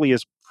hourly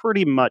is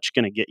pretty much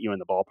going to get you in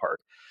the ballpark.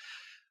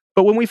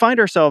 But when we find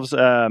ourselves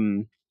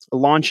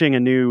launching a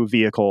new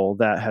vehicle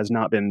that has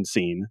not been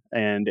seen,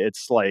 and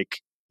it's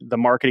like the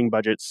marketing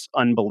budget's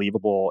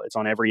unbelievable, it's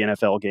on every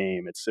NFL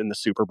game, it's in the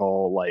Super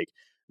Bowl, like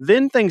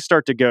then things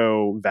start to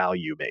go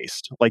value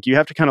based. Like you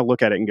have to kind of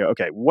look at it and go,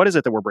 okay, what is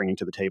it that we're bringing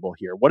to the table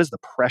here? What is the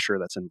pressure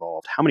that's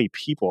involved? How many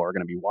people are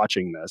going to be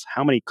watching this?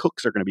 How many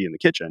cooks are going to be in the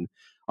kitchen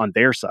on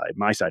their side,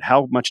 my side?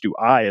 How much do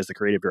I, as the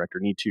creative director,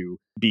 need to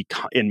be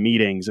in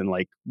meetings and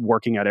like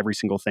working out every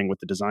single thing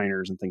with the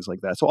designers and things like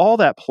that? So all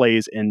that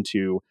plays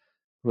into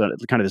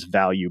kind of this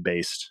value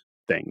based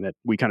thing that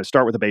we kind of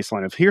start with a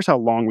baseline of here's how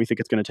long we think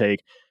it's going to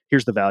take.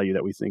 Here's the value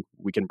that we think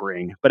we can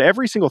bring. But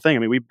every single thing, I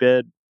mean, we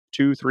bid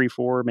 2, 3,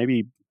 4,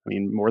 maybe, I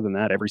mean, more than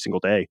that every single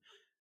day.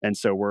 And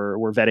so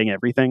we're vetting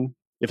everything.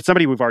 If it's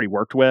somebody we've already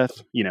worked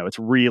with, it's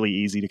really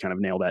easy to kind of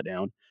nail that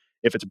down.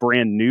 If it's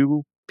brand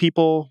new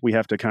people, we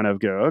have to kind of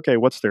go, okay,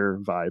 what's their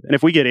vibe? And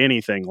if we get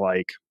anything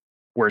like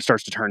where it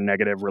starts to turn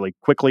negative really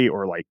quickly,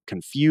 or like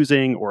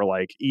confusing, or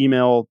like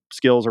email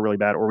skills are really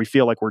bad, or we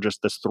feel like we're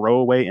just this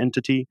throwaway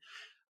entity,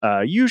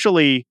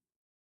 usually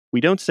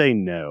we don't say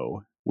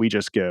no. We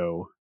just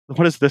go,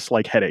 what is this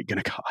like headache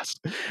going to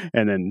cost?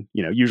 And then,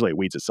 usually it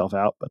weeds itself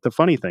out. But the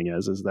funny thing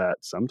is that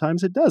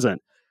sometimes it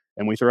doesn't.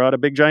 And we throw out a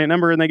big giant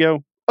number and they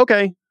go,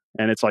 okay.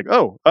 And it's like,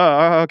 oh,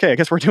 okay, I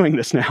guess we're doing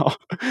this now.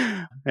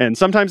 And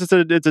sometimes it's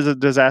a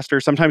disaster.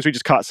 Sometimes we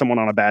just caught someone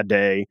on a bad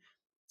day.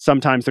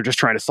 Sometimes they're just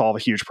trying to solve a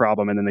huge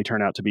problem and then they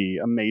turn out to be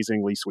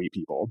amazingly sweet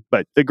people.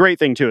 But the great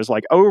thing too is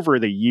like over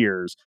the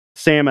years,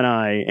 Sam and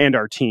I and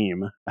our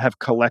team have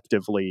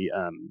collectively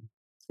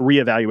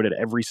reevaluated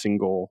every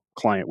single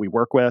client we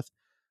work with.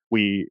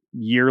 We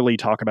yearly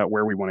talk about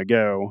where we want to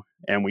go,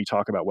 and we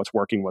talk about what's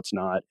working, what's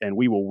not, and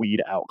we will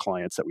weed out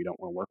clients that we don't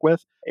want to work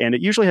with. And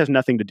it usually has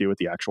nothing to do with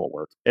the actual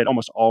work. It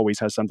almost always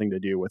has something to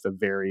do with a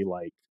very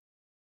like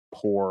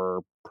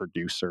poor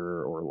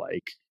producer, or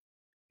like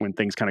when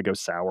things kind of go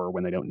sour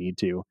when they don't need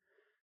to.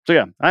 So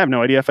yeah, I have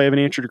no idea if I have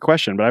any answer to your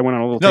question, but I went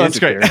on a little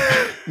tangent. No,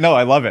 that's great. No,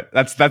 I love it.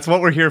 That's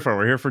what we're here for.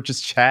 We're here for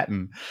just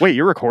chatting. Wait,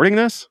 you're recording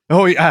this?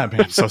 Oh yeah,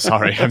 man, I'm so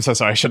sorry. I'm so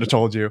sorry. I should have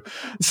told you.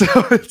 So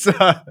it's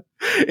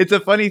a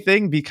funny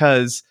thing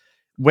because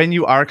when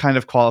you are kind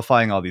of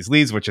qualifying all these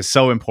leads, which is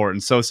so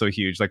important, so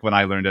huge. Like when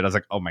I learned it, I was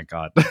like, oh my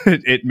god,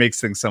 it makes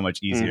things so much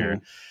easier.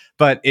 Mm-hmm.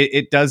 But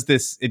it does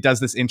this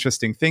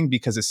interesting thing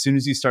because as soon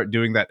as you start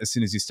doing that, as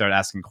soon as you start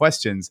asking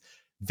questions,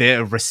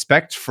 their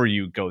respect for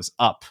you goes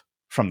up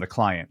from the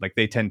client. Like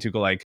they tend to go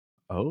like,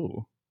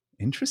 oh,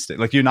 interesting.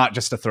 Like you're not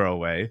just a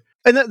throwaway.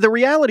 And the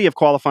reality of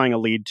qualifying a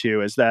lead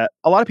too is that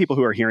a lot of people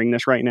who are hearing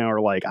this right now are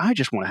like, I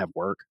just want to have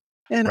work.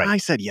 And right. I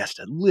said yes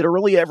to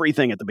literally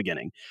everything at the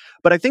beginning.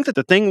 But I think that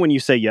the thing when you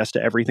say yes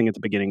to everything at the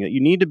beginning that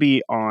you need to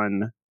be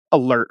on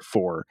alert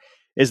for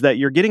is that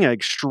you're getting an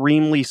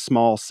extremely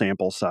small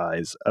sample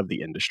size of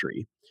the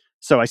industry.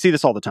 So I see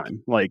this all the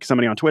time. Like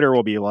somebody on Twitter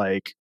will be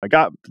like, I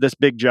got this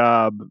big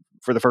job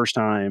for the first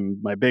time,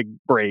 my big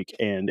break,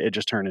 and it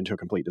just turned into a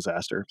complete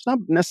disaster. It's not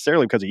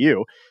necessarily because of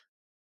you.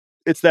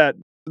 It's that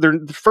there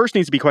first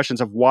needs to be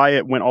questions of why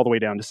it went all the way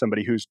down to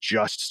somebody who's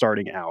just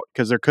starting out,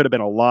 because there could have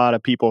been a lot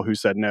of people who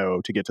said no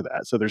to get to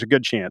that. So there's a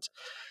good chance.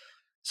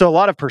 So a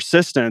lot of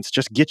persistence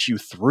just gets you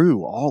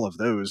through all of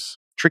those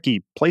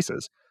tricky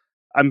places.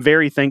 I'm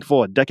very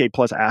thankful a decade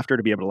plus after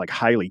to be able to like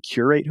highly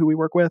curate who we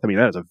work with. I mean,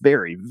 that is a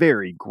very,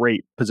 very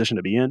great position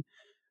to be in.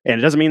 And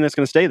it doesn't mean that's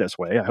going to stay this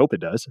way. I hope it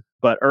does.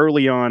 But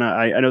early on,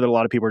 I know that a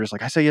lot of people are just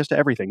like, I say yes to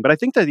everything. But I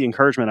think that the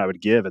encouragement I would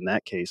give in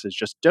that case is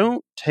just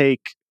don't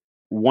take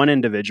one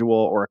individual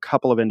or a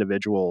couple of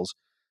individuals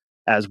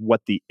as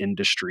what the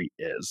industry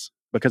is,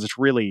 because it's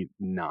really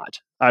not.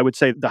 I would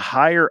say the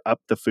higher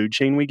up the food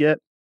chain we get,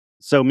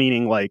 so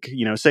meaning like,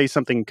 say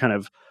something kind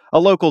of a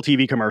local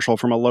TV commercial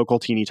from a local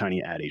teeny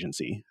tiny ad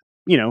agency,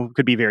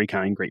 could be very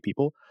kind, great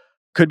people.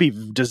 Could be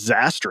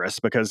disastrous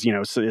because,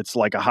 so it's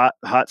like a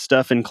hot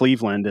stuff in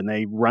Cleveland and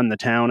they run the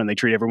town and they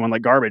treat everyone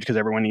like garbage because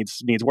everyone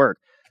needs work.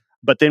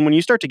 But then when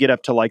you start to get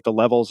up to like the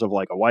levels of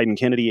like a Wyden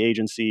Kennedy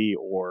agency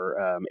or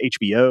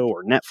HBO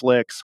or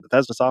Netflix,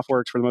 Bethesda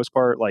Softworks for the most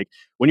part, like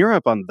when you're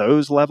up on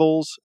those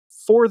levels,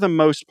 for the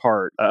most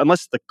part,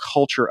 unless the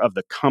culture of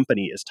the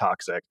company is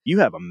toxic, you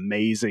have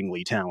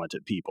amazingly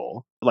talented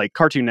people. Like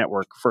Cartoon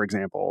Network, for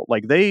example,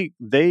 like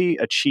they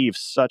achieve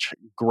such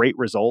great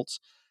results.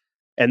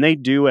 And they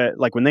do it,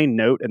 like when they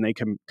note and they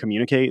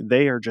communicate,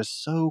 they are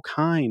just so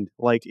kind.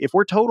 Like if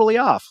we're totally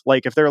off,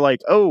 like if they're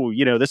like, oh,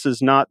 this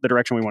is not the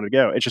direction we want to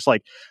go. It's just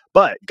like,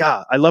 but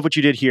God, I love what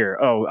you did here.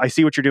 Oh, I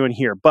see what you're doing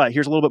here. But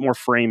here's a little bit more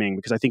framing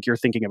because I think you're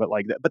thinking of it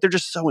like that. But they're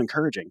just so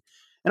encouraging.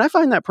 And I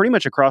find that pretty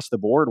much across the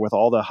board with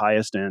all the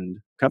highest end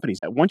companies.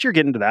 Once you're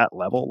getting to that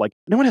level, like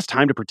no one has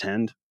time to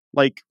pretend.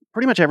 Like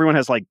pretty much everyone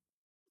has like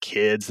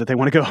kids that they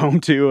want to go home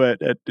to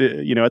at at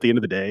the end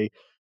of the day.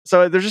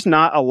 So there's just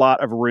not a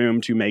lot of room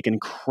to make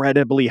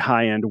incredibly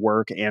high end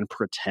work and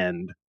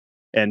pretend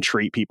and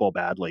treat people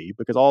badly,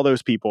 because all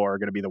those people are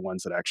going to be the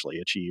ones that actually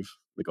achieve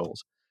the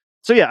goals.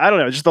 So yeah, I don't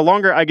know. Just the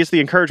longer, I guess the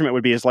encouragement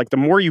would be is like the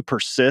more you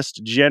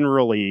persist,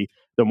 generally,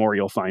 the more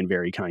you'll find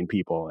very kind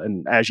people.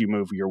 And as you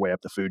move your way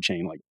up the food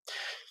chain, like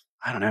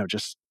I don't know,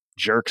 just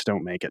jerks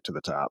don't make it to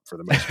the top for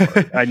the most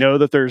part. I know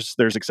that there's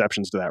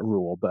exceptions to that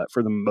rule, but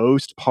for the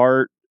most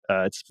part,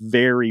 it's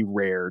very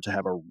rare to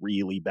have a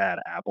really bad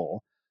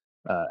apple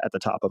at the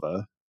top of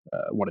a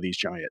one of these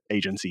giant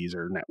agencies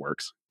or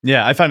networks.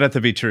 Yeah, I found that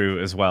to be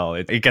true as well.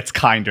 It gets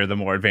kinder the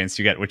more advanced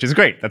you get, which is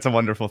great. That's a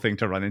wonderful thing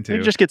to run into.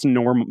 It just gets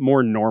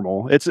more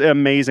normal. It's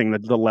amazing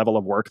the level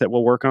of work that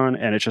we'll work on,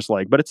 and it's just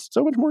like, but it's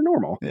so much more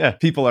normal. Yeah,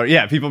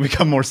 people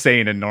become more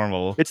sane and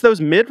normal. It's those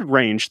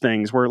mid-range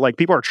things where like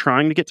people are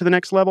trying to get to the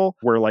next level,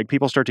 where like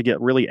people start to get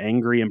really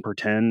angry and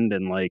pretend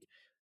and like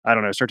I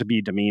don't know, start to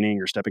be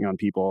demeaning or stepping on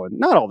people, and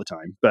not all the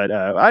time, but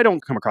I don't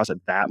come across it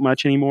that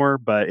much anymore.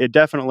 But it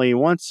definitely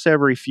once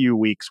every few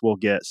weeks we'll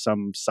get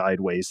some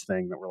sideways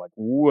thing that we're like,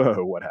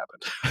 whoa, what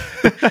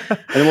happened?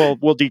 And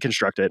we'll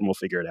deconstruct it and we'll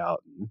figure it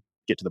out and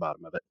get to the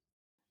bottom of it.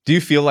 Do you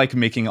feel like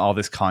making all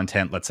this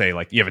content, let's say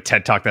like you have a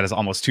TED Talk that has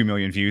almost 2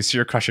 million views, so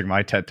you're crushing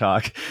my TED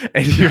Talk,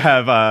 and you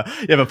have a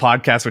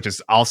podcast which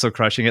is also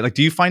crushing it. Like,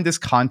 do you find this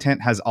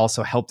content has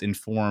also helped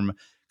inform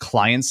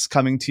clients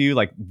coming to you?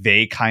 Like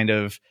they kind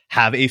of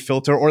have a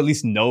filter or at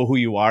least know who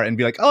you are and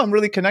be like, oh, I'm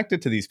really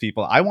connected to these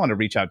people. I want to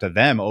reach out to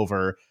them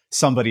over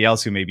somebody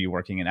else who may be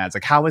working in ads.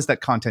 Like how has that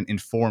content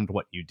informed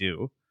what you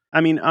do? I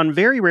mean, on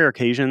very rare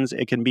occasions,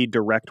 it can be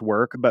direct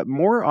work, but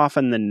more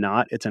often than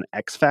not, it's an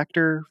X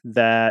factor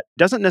that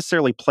doesn't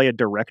necessarily play a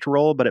direct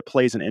role, but it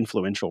plays an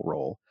influential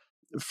role.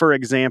 For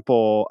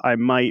example, I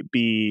might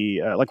be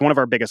like one of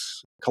our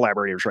biggest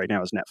collaborators right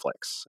now is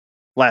Netflix.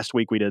 Last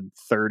week, we did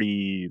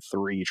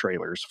 33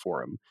 trailers for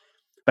them.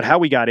 But how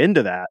we got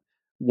into that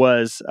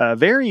was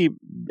very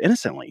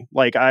innocently.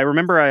 Like I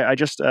remember, I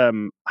just I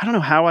don't know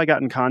how I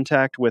got in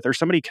contact with, or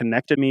somebody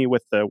connected me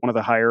with one of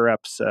the higher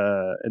ups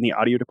in the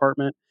audio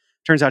department.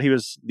 Turns out he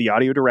was the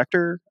audio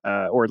director,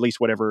 or at least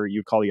whatever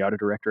you'd call the audio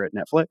director at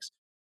Netflix.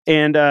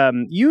 And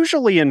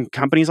usually in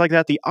companies like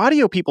that, the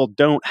audio people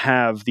don't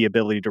have the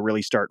ability to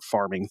really start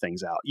farming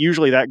things out.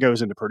 Usually that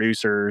goes into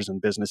producers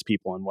and business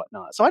people and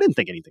whatnot. So I didn't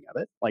think anything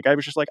of it. Like I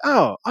was just like,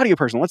 oh, audio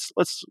person,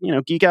 let's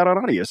geek out on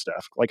audio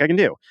stuff like I can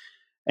do.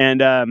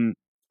 And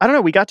I don't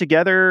know, we got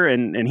together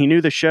and he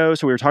knew the show,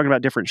 so we were talking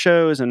about different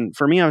shows. And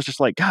for me, I was just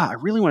like, God, I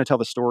really want to tell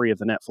the story of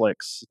the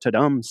Netflix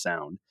Tadum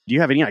sound. Do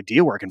you have any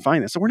idea where I can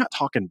find this? So we're not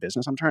talking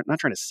business. I'm not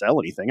trying to sell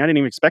anything. I didn't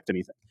even expect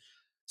anything.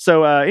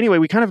 So anyway,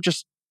 we kind of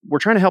just we're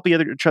trying to help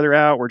each other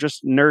out. We're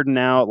just nerding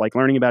out, like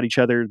learning about each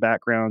other's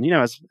background,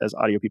 as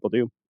audio people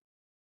do.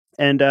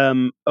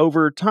 And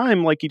over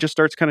time, like he just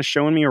starts kind of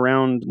showing me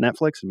around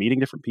Netflix and meeting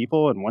different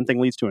people, and one thing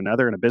leads to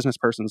another. And a business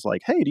person's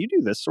like, "Hey, do you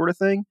do this sort of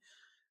thing?"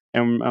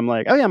 And I'm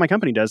like, "Oh yeah, my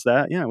company does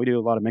that. Yeah, we do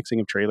a lot of mixing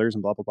of trailers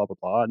and blah blah blah blah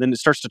blah." And then it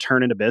starts to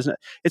turn into business.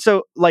 It's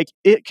so like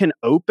it can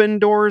open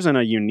doors in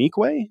a unique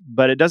way,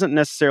 but it doesn't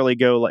necessarily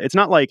go like it's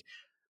not like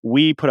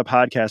we put a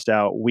podcast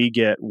out, we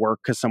get work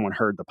because someone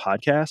heard the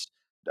podcast.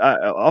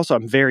 Also,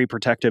 I'm very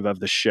protective of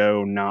the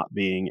show not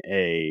being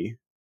a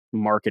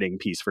marketing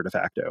piece for De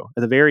Facto.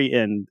 At the very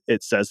end,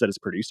 it says that it's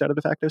produced out of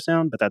De Facto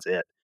Sound, but that's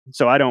it.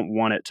 So I don't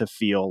want it to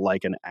feel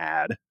like an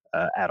ad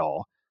at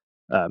all.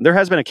 There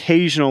has been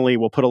occasionally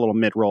we'll put a little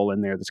mid-roll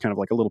in there that's kind of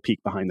like a little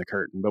peek behind the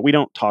curtain, but we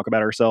don't talk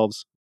about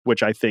ourselves,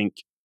 which I think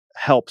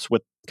helps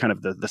with kind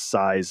of the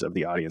size of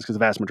the audience, because the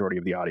vast majority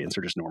of the audience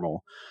are just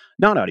normal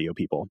non-audio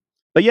people.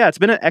 But yeah, it's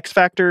been an X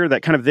factor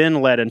that kind of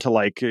then led into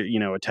like,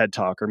 a TED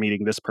Talk or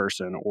meeting this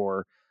person,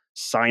 or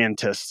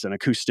scientists and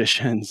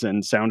acousticians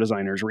and sound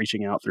designers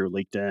reaching out through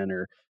LinkedIn.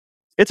 Or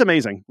it's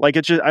amazing. Like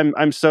it's just,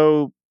 I'm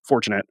so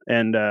fortunate.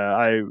 And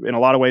in a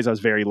lot of ways, I was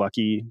very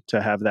lucky to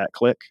have that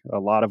click. A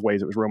lot of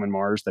ways it was Roman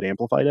Mars that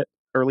amplified it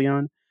early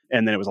on.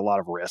 And then it was a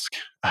lot of risk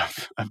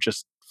of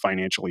just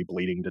financially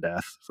bleeding to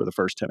death for the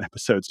first 10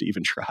 episodes to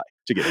even try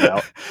to get it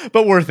out.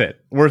 But worth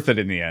it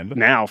in the end.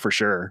 Now for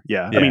sure.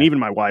 Yeah. I mean, even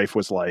my wife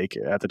was like,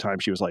 at the time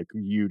she was like,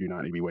 you do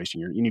not need to be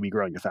wasting you need to be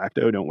growing De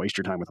Facto. Don't waste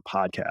your time with a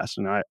podcast.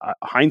 And I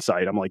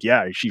hindsight, I'm like,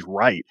 yeah, she's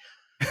right.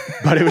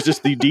 But it was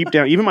just the deep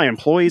down, even my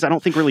employees, I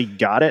don't think really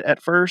got it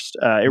at first.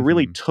 It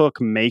really took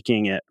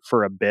making it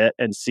for a bit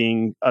and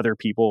seeing other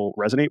people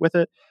resonate with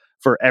it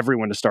for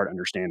everyone to start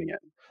understanding it.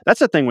 That's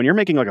the thing. When you're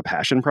making like a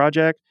passion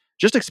project,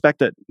 just expect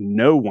that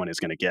no one is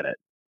going to get it.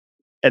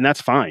 And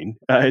that's fine.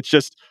 It's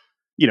just,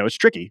 it's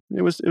tricky.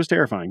 It was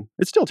terrifying.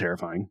 It's still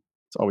terrifying.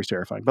 It's always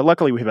terrifying. But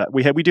luckily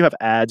we do have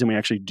ads, and we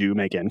actually do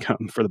make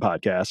income for the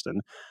podcast.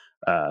 And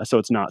so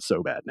it's not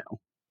so bad now.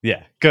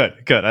 Yeah, good.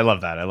 I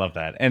love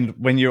that. And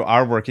when you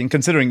are working,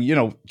 considering,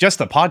 just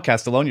the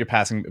podcast alone, you're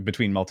passing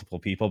between multiple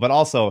people, but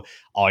also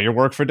all your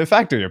work for De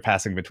Facto, you're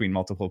passing between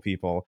multiple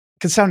people.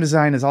 because sound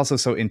design is also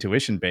so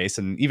intuition based,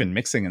 and even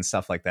mixing and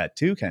stuff like that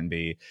too can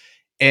be.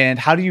 And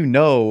how do you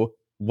know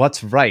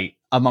what's right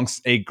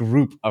amongst a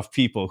group of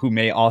people who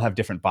may all have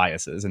different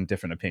biases and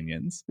different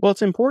opinions? Well,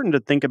 it's important to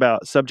think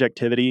about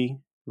subjectivity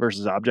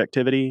versus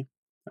objectivity.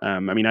 I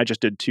mean, I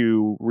just did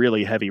two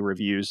really heavy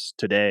reviews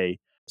today.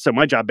 So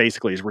my job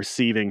basically is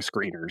receiving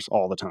screeners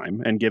all the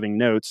time and giving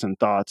notes and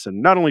thoughts,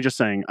 and not only just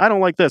saying I don't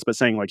like this, but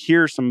saying like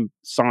here's some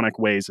sonic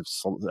ways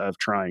of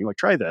trying, like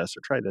try this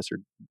or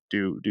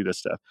do this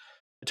stuff.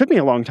 It took me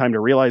a long time to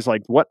realize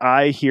like what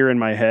I hear in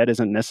my head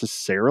isn't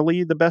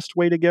necessarily the best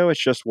way to go.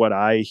 It's just what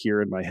I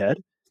hear in my head.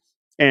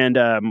 And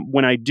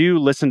when I do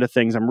listen to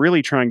things, I'm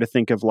really trying to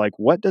think of like,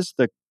 what does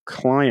the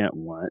client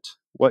want?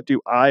 What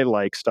do I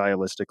like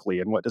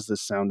stylistically? And what does what is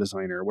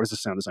the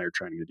sound designer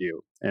trying to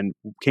do? And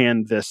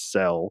can this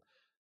sell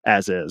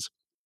as is?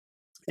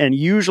 And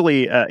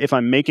usually, if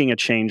I'm making a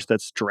change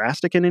that's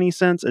drastic in any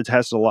sense, it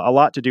has a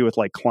lot to do with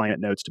like client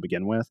notes to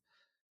begin with.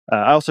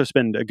 I also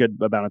spend a good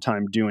amount of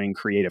time doing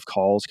creative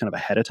calls kind of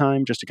ahead of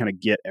time just to kind of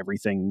get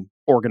everything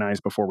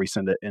organized before we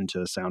send it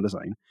into sound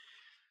design.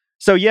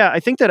 So, yeah, I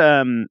think that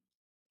I'm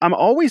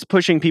always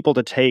pushing people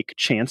to take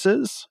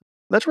chances.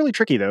 That's really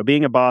tricky though,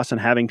 being a boss and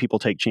having people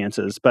take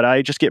chances. But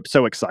I just get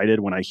so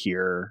excited when I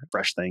hear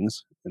fresh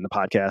things in the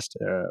podcast,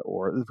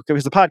 or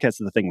because the podcast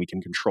is the thing we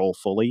can control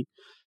fully.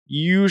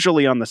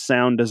 Usually on the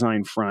sound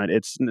design front,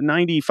 it's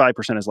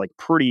 95% is like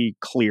pretty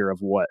clear of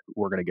what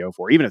we're going to go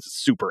for, even if it's a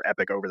super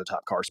epic over the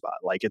top car spot.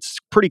 Like it's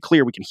pretty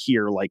clear we can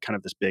hear like kind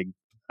of this big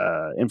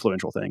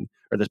influential thing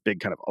or this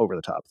big kind of over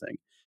the top thing.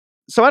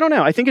 So I don't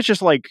know. I think it's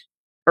just like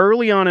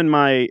early on in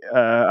my,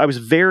 I was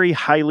very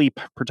highly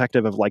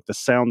protective of like the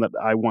sound that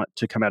I want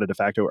to come out of De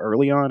Facto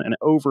early on, and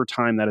over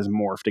time that has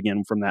morphed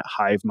again from that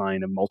hive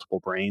mind of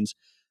multiple brains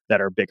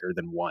that are bigger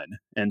than one.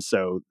 And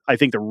so I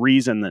think the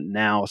reason that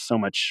now so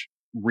much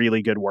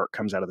really good work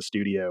comes out of the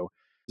studio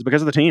is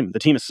because of the team. The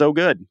team is so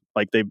good.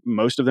 Like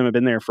most of them have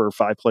been there for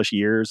 5+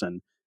 years,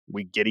 and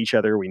we get each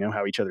other. We know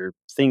how each other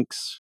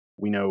thinks.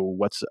 We know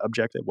what's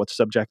objective, what's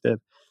subjective,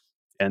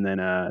 and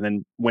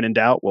then when in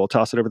doubt, we'll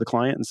toss it over to the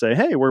client and say,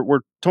 "Hey,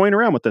 we're toying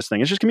around with this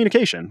thing. It's just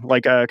communication."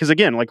 Like, because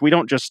again, like we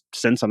don't just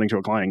send something to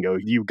a client and go,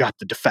 "You got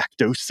the De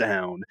Facto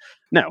sound."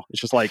 No,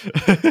 it's just like,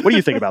 "What do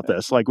you think about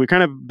this?" Like we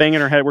kind of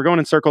banging our head. We're going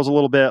in circles a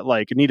little bit.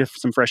 Like, need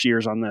some fresh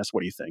ears on this.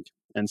 What do you think?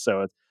 And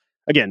so,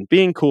 again,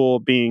 being cool,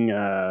 being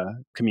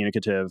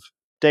communicative,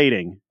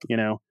 dating.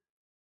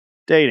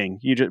 Dating.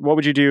 What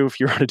would you do if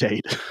you're on a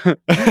date?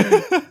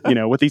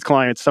 With these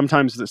clients,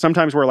 sometimes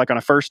we're like on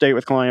a first date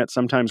with clients,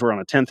 sometimes we're on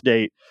a 10th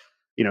date,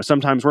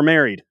 sometimes we're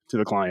married to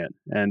the client.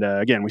 And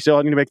again, we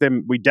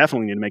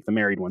definitely need to make the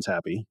married ones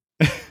happy.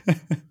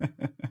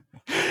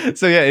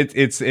 So yeah,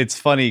 it's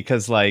funny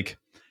because like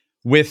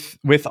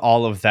with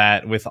all of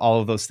that, with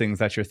all of those things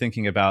that you're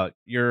thinking about,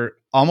 you're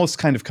almost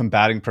kind of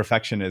combating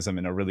perfectionism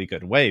in a really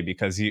good way,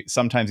 because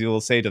sometimes you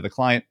will say to the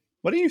client,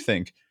 "What do you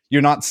think?"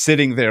 You're not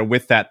sitting there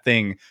with that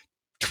thing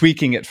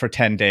tweaking it for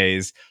 10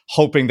 days,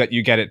 hoping that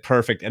you get it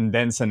perfect, and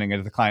then sending it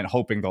to the client,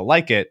 hoping they'll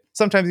like it.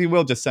 Sometimes you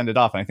will just send it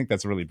off. And I think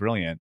that's really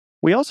brilliant.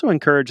 We also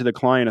encourage the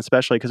client,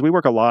 especially because we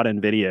work a lot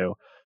in video.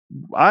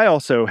 I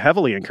also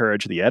heavily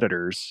encourage the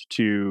editors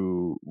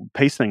to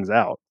pace things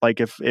out. Like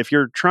if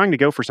you're trying to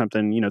go for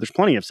something, there's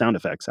plenty of sound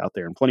effects out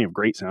there and plenty of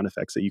great sound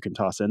effects that you can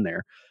toss in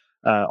there.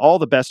 All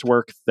the best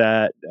work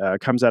that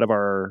comes out of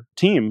our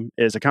team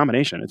is a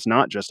combination. It's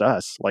not just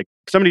us. Like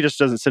somebody just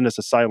doesn't send us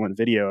a silent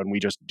video and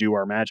we just do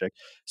our magic.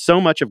 So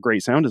much of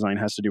great sound design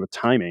has to do with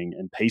timing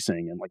and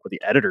pacing and like what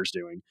the editor's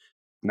doing.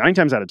 9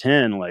 times out of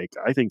 10, like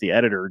I think the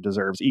editor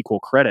deserves equal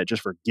credit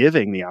just for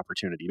giving the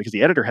opportunity, because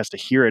the editor has to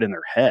hear it in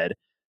their head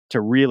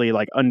to really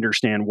like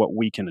understand what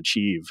we can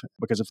achieve.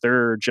 Because if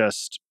they're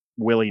just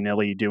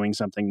willy-nilly doing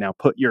something, now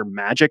put your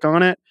magic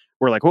on it,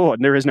 we're like, oh,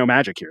 there is no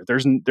magic here.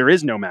 There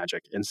is no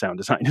magic in sound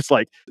design. It's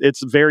like,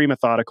 it's very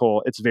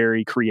methodical, it's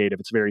very creative,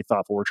 it's very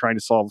thoughtful. We're trying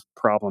to solve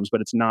problems,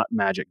 but it's not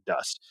magic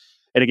dust.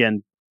 And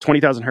again,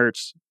 20,000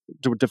 hertz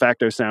De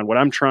Facto sound, what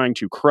I'm trying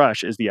to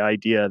crush is the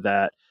idea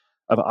that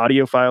of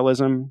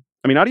audiophilism.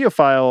 I mean,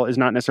 audiophile is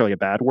not necessarily a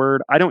bad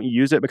word. I don't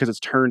use it because it's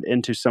turned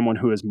into someone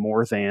who is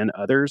more than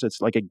others.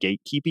 It's like a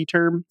gatekeepy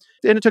term.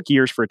 And it took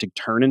years for it to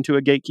turn into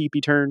a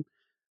gatekeepy term.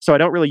 So I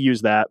don't really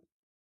use that.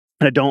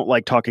 And I don't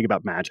like talking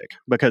about magic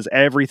because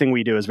everything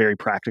we do is very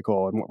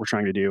practical and what we're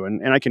trying to do.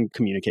 And I can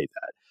communicate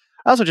that.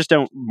 I also just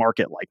don't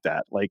market like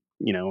that. Like,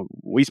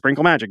 we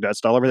sprinkle magic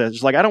dust all over this.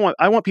 Just like,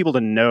 I want people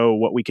to know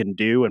what we can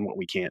do and what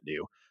we can't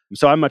do.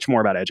 So I'm much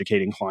more about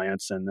educating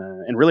clients and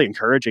really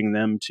encouraging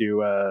them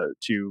to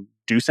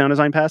do sound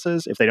design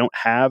passes. If they don't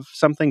have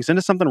something, send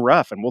us something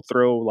rough and we'll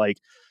throw like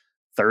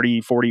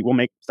 30, 40, we'll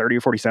make 30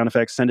 or 40 sound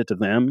effects, send it to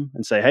them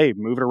and say, hey,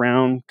 move it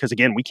around. Because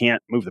again, we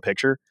can't move the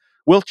picture.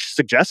 We'll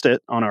suggest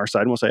it on our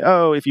side. And we'll say,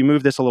 oh, if you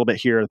move this a little bit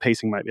here, the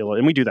pacing might be a little,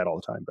 and we do that all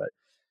the time. But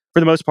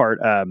for the most part,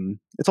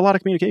 it's a lot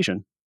of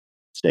communication.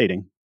 It's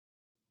dating.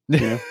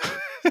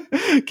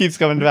 Keeps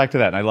coming back to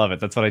that, and I love it.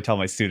 That's what I tell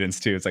my students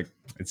too. It's like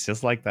it's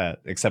just like that,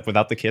 except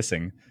without the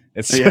kissing.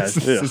 It's Yeah, just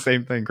it's the ugh,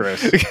 same thing.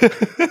 gross.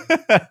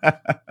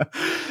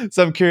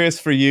 So I'm curious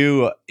for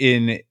you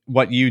in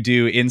what you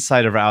do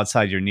inside or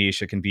outside your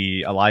niche. It can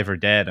be alive or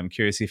dead. I'm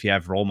curious if you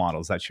have role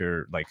models that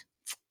you're like,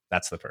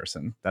 that's the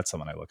person. That's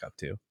someone I look up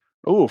to.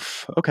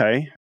 Oof.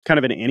 Okay. Kind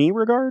of in any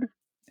regard?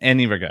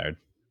 Any regard.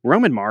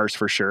 Roman Mars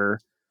for sure.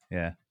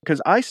 Yeah.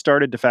 Because I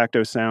started De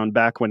Facto Sound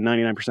back when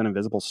 99%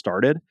 Invisible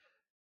started.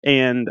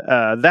 And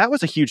that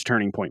was a huge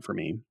turning point for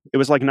me. It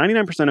was like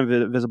 99% of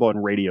Invisible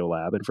and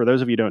Radiolab. And for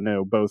those of you who don't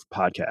know, both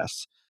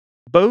podcasts.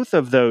 Both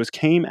of those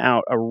came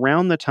out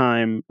around the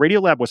time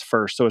Radiolab was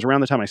first. So it was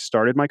around the time I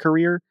started my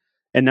career.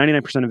 And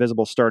 99%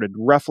 Invisible started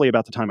roughly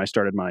about the time I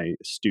started my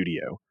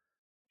studio.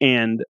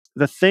 And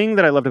the thing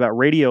that I loved about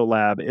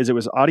Radiolab is it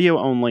was audio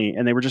only,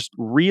 and they were just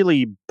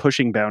really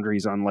pushing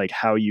boundaries on like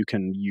how you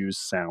can use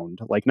sound.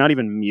 Like not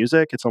even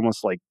music, it's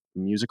almost like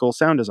musical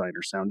sound design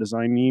or sound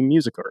designing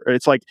music. Or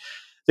it's like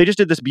they just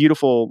did this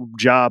beautiful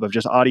job of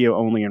just audio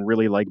only and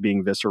really like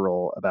being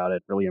visceral about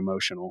it, really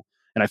emotional.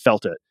 And I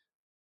felt it.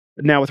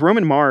 Now with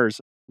Roman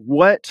Mars,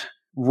 what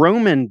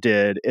Roman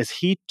did is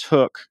he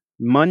took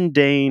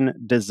mundane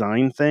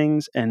design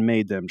things and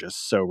made them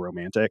just so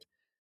romantic.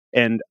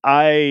 And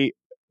I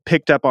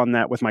picked up on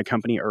that with my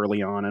company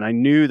early on. And I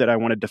knew that I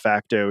wanted De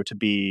Facto to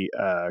be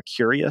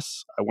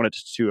curious. I wanted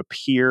it to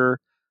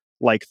appear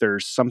like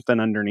there's something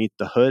underneath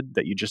the hood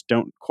that you just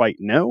don't quite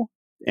know.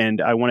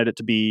 And I wanted it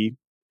to be,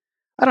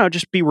 I don't know,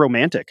 just be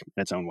romantic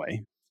in its own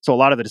way. So a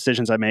lot of the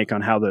decisions I make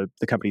on how the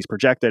company's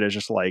projected is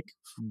just like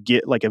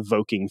get like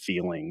evoking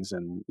feelings.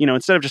 And,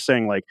 instead of just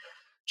saying like,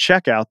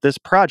 check out this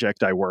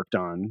project I worked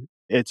on,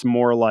 it's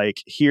more like,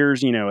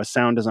 here's, a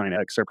sound design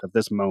excerpt of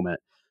this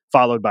moment,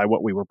 followed by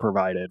what we were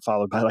provided,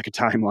 followed by like a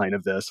timeline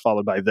of this,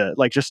 followed by the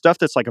like just stuff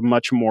that's like a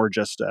much more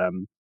just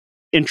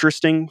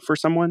interesting for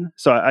someone.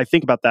 So I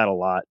think about that a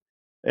lot.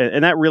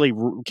 And that really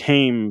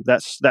came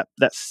that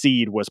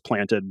seed was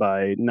planted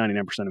by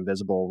 99%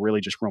 Invisible, really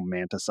just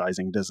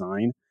romanticizing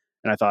design.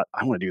 And I thought,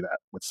 I want to do that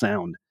with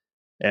sound.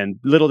 And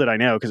little did I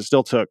know, because it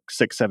still took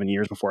 6-7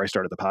 years before I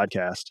started the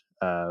podcast.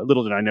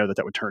 Little did I know that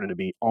that would turn into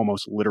me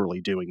almost literally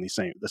doing the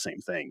same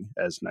thing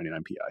as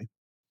 99pi.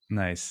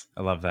 Nice.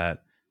 I love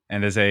that.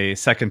 And as a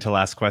second to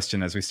last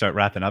question, as we start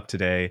wrapping up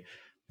today,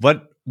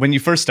 what when you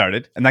first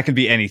started, and that could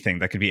be anything,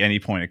 that could be any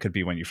point. It could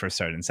be when you first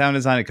started in sound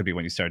design. It could be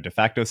when you started De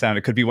Facto Sound.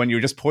 It could be when you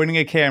were just pointing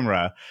a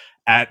camera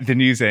at the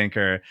news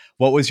anchor.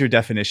 What was your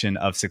definition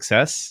of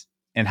success,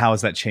 and how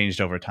has that changed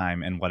over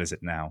time, and what is it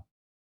now?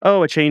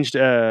 Oh, it changed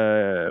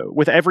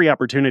with every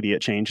opportunity.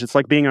 It changed. It's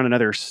like being on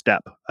another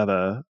step of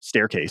a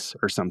staircase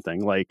or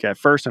something. Like at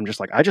first, I'm just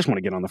like, I just want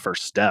to get on the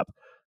first step.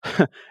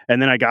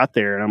 And then I got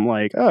there and I'm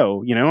like,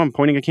 oh, I'm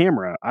pointing a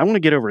camera. I want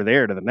to get over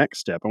there to the next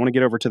step. I want to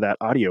get over to that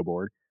audio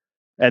board.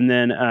 And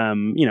then, I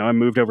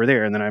moved over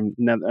there, and then I'm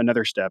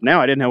another step.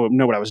 Now I didn't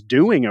know what I was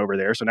doing over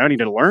there, so now I need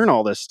to learn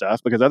all this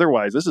stuff, because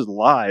otherwise, this is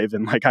live,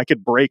 and like I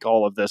could break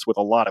all of this with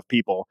a lot of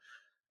people.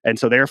 And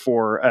so,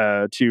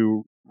 therefore,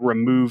 to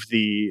remove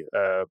the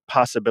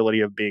possibility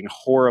of being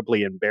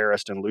horribly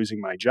embarrassed and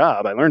losing my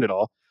job, I learned it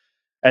all.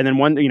 And then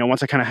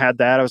once I kind of had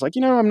that, I was like,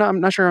 I'm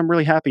not sure I'm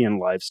really happy in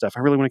live stuff.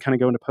 I really want to kind of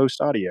go into post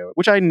audio,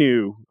 which I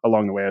knew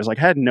along the way. I was like,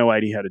 I had no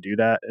idea how to do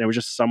that, and it was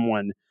just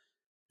someone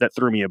that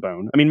threw me a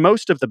bone. I mean,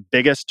 most of the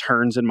biggest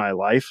turns in my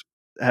life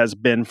has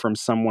been from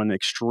someone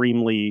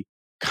extremely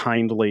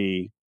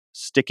kindly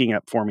sticking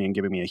up for me and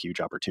giving me a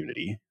huge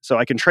opportunity. So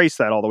I can trace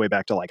that all the way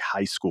back to like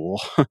high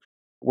school,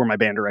 where my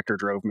band director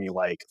drove me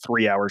like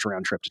 3 hours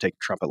round trip to take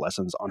trumpet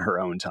lessons on her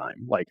own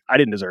time. Like, I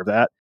didn't deserve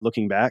that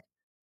looking back.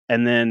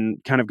 And then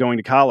kind of going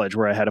to college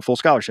where I had a full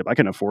scholarship. I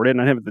couldn't afford it,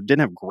 and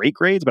didn't have great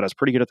grades, but I was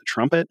pretty good at the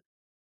trumpet.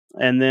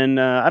 And then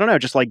I don't know,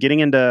 just like getting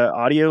into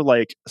audio,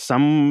 like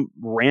some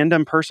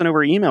random person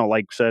over email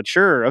like said,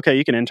 "Sure, okay,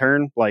 you can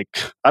intern." Like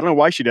I don't know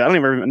why she did.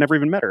 Never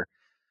even met her.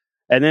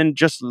 And then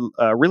just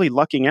really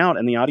lucking out,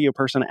 and the audio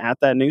person at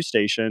that news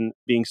station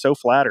being so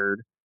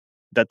flattered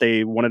that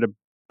they wanted to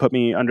put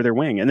me under their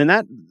wing. And then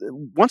that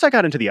once I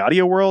got into the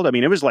audio world, I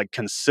mean, it was like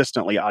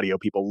consistently audio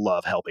people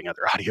love helping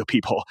other audio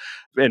people,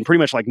 and pretty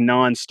much like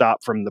nonstop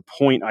from the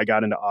point I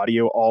got into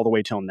audio all the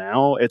way till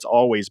now. It's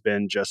always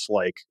been just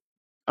like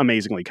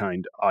amazingly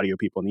kind audio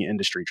people in the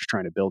industry just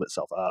trying to build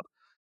itself up.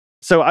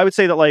 So I would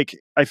say that like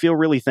I feel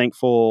really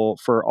thankful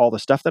for all the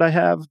stuff that I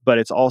have, but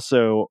it's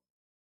also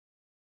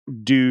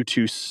due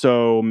to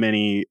so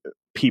many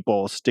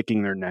people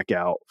sticking their neck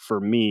out for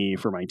me,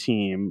 for my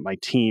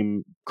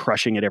team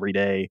crushing it every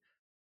day.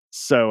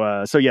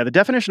 So yeah, the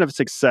definition of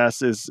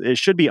success is it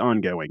should be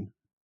ongoing.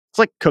 It's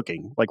like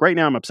cooking. Like right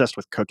now I'm obsessed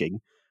with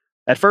cooking.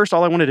 At first,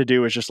 all I wanted to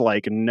do was just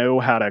like know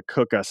how to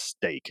cook a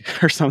steak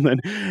or something.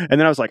 And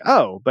then I was like,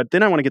 oh, but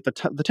then I want to get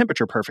the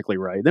temperature perfectly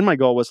right. Then my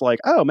goal was like,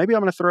 oh, maybe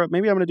I'm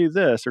going to do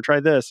this or try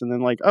this. And then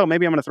like, oh,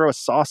 maybe I'm going to throw a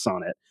sauce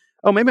on it.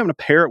 Oh, maybe I'm going to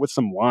pair it with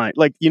some wine.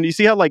 Like, you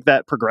see how like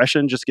that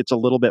progression just gets a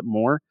little bit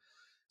more.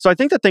 So I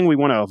think the thing we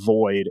want to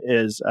avoid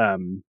is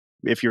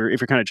if you're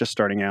kind of just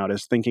starting out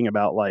is thinking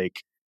about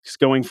like just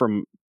going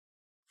from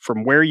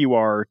from where you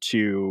are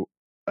to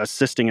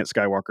assisting at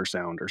Skywalker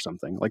Sound or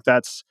something. Like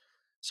that's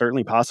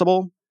certainly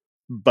possible,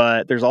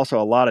 but there's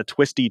also a lot of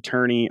twisty,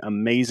 turny,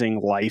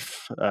 amazing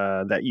life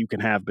that you can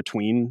have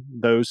between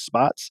those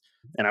spots.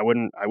 And I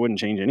wouldn't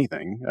change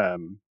anything.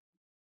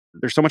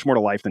 There's so much more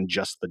to life than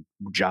just the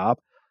job.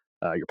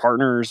 Your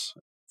partners,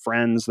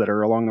 friends that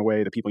are along the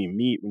way, the people you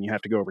meet when you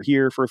have to go over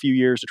here for a few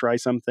years to try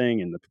something,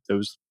 and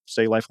those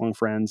stay lifelong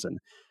friends. And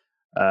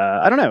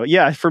I don't know.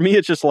 Yeah, for me,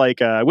 it's just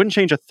like I wouldn't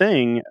change a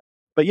thing,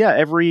 but yeah,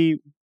 every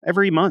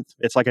month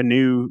it's like a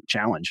new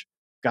challenge.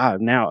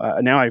 God, now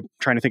I'm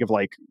trying to think of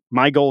like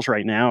my goals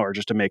right now are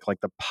just to make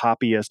like the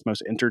poppiest,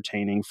 most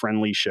entertaining,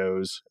 friendly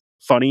shows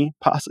funny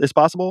as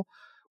possible.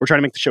 We're trying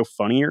to make the show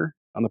funnier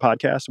on the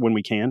podcast when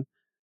we can,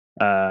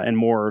 and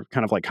more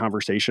kind of like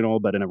conversational,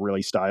 but in a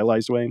really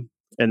stylized way.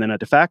 And then at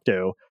De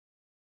facto,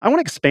 I want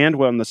to expand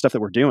on the stuff that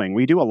we're doing.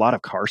 We do a lot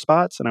of car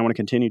spots, and I want to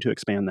continue to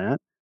expand that.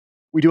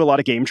 We do a lot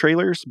of game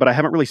trailers, but I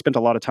haven't really spent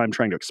a lot of time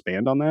trying to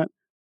expand on that.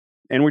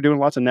 And we're doing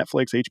lots of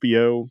Netflix,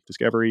 HBO,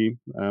 Discovery,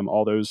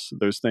 all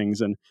those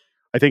things. And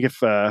I think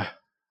if I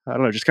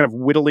don't know, just kind of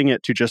whittling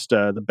it to just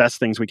the best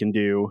things we can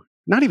do.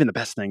 Not even the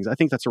best things. I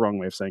think that's the wrong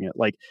way of saying it.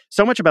 Like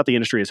so much about the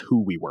industry is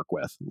who we work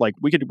with. Like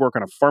we could work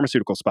on a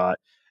pharmaceutical spot,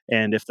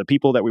 and if the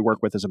people that we work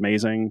with is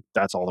amazing,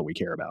 that's all that we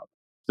care about.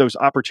 Those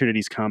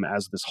opportunities come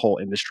as this whole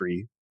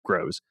industry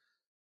grows.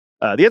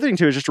 The other thing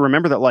too is just to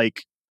remember that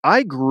like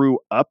I grew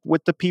up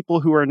with the people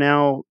who are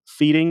now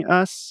feeding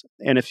us.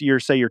 And if you're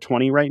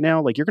 20 right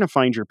now, like you're going to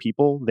find your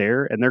people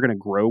there and they're going to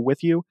grow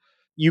with you.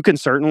 You can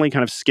certainly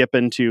kind of skip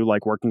into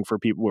like working for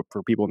people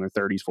in their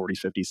 30s,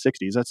 40s, 50s,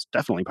 60s. That's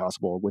definitely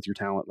possible with your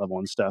talent level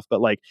and stuff.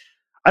 But like,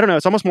 I don't know,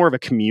 it's almost more of a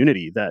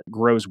community that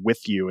grows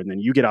with you. And then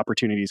you get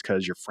opportunities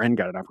because your friend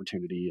got an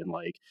opportunity and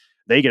like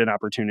they get an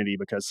opportunity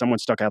because someone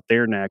stuck out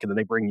their neck and then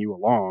they bring you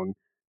along.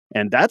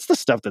 And that's the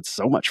stuff that's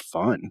so much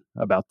fun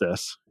about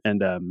this.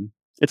 And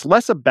it's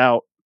less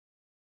about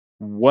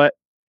what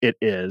it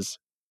is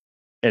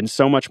and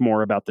so much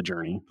more about the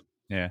journey.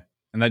 Yeah.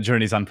 And that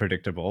journey's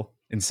unpredictable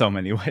in so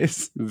many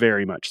ways.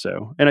 Very much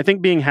so. And I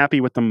think being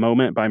happy with the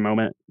moment by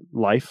moment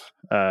life,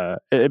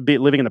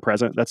 living in the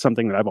present, that's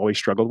something that I've always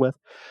struggled with.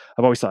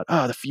 I've always thought,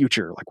 oh, the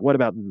future, like what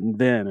about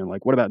then? And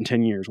like, what about in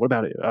 10 years? What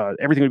about it?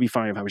 Everything would be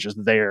fine if I was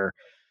just there.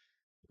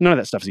 None of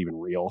that stuff is even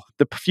real.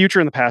 The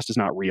future and the past is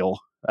not real.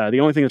 The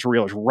only thing that's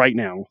real is right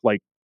now, like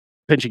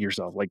pinching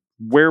yourself, like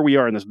where we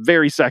are in this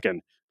very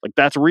second. Like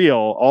that's real.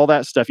 All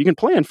that stuff, you can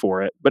plan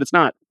for it, but it's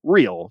not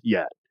real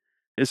yet.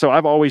 And so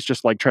I've always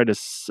just like tried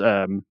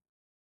to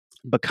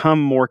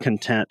become more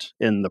content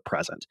in the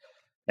present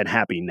and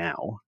happy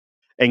now.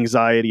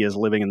 Anxiety is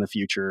living in the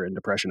future and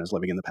depression is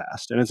living in the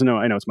past. And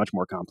I know it's much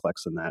more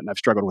complex than that. And I've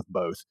struggled with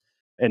both.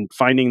 And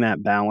finding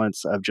that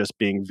balance of just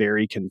being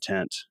very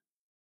content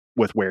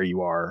with where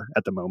you are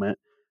at the moment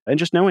and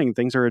just knowing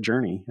things are a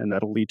journey and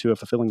that'll lead to a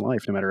fulfilling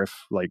life, no matter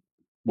if like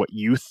what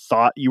you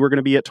thought you were going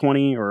to be at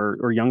 20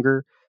 or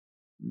younger.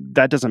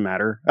 That doesn't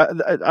matter.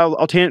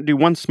 I'll do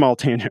one small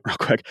tangent real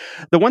quick.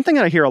 The one thing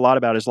that I hear a lot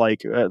about is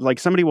like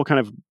somebody will kind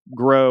of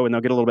grow and they'll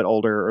get a little bit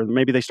older, or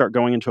maybe they start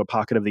going into a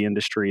pocket of the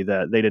industry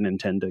that they didn't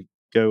intend to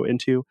go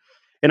into.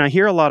 And I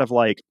hear a lot of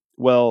like,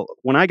 well,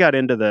 when I got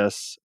into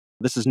this,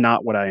 this is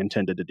not what I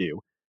intended to do.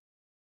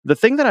 The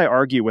thing that I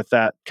argue with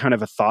that kind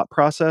of a thought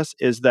process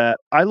is that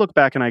I look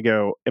back and I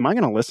go, am I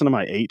going to listen to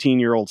my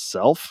 18-year-old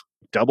self?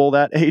 Double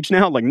that age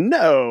now? Like,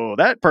 no,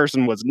 that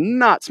person was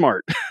not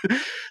smart.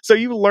 So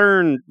you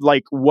learn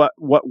like what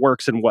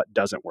works and what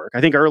doesn't work.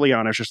 I think early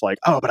on, I was just like,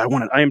 oh, but I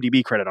want an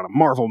IMDb credit on a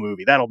Marvel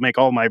movie. That'll make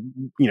all my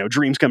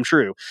dreams come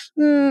true.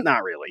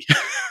 Not really.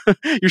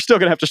 You're still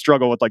going to have to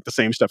struggle with like the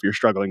same stuff you're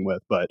struggling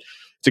with, but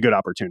it's a good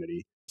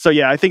opportunity. So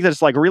yeah, I think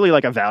that's like really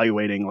like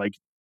evaluating like,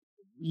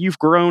 you've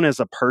grown as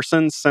a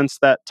person since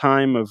that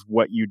time of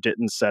what you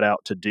didn't set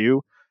out to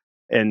do,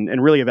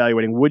 and really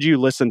evaluating, would you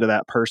listen to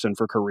that person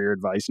for career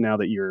advice now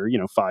that you're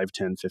 5,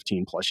 10,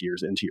 15 plus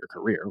years into your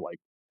career? Like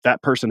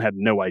that person had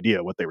no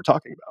idea what they were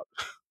talking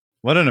about.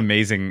 What an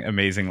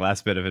amazing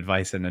last bit of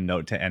advice and a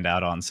note to end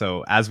out on.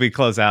 So as we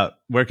close out,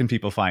 where can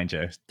people find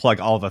you? Plug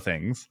all the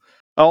things.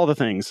 All the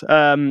things.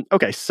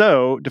 Okay,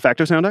 so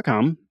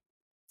defactosound.com.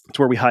 It's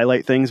where we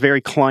highlight things,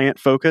 very client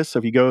focused. So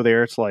if you go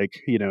there, it's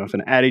like, if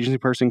an ad agency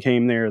person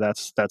came there,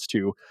 that's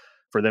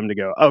for them to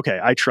go, okay,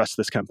 I trust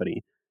this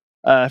company.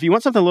 If you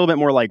want something a little bit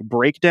more like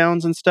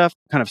breakdowns and stuff,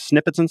 kind of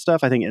snippets and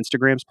stuff, I think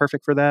Instagram's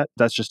perfect for that.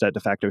 That's just at De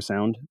facto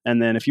Sound.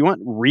 And then if you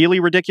want really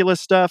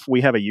ridiculous stuff,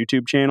 we have a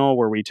YouTube channel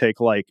where we take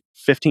like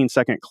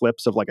 15-second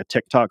clips of like a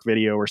TikTok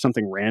video or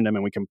something random,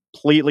 and we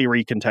completely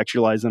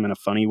recontextualize them in a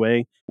funny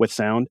way with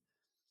sound.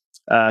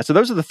 So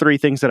those are the three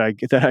things that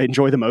I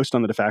enjoy the most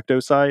on the De facto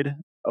side.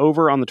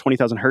 Over on the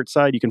 20,000 hertz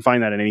side, you can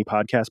find that in any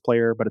podcast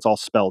player, but it's all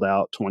spelled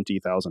out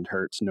 20,000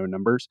 hertz, no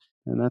numbers,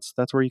 and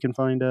that's where you can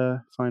find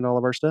all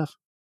of our stuff.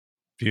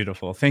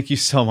 Beautiful. Thank you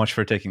so much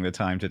for taking the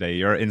time today.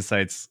 Your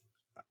insights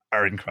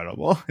are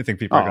incredible. I think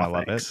people are going to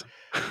love it.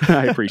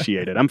 I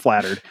appreciate it. I'm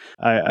flattered.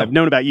 I've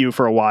known about you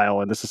for a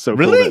while, and this is so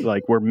really cool that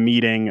like we're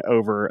meeting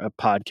over a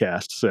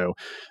podcast. So,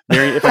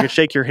 if I could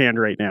shake your hand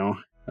right now,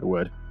 I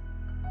would.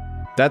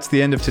 That's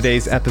the end of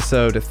today's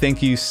episode.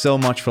 Thank you so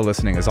much for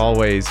listening as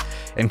always.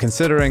 And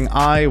considering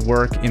I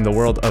work in the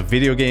world of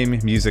video game,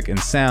 music, and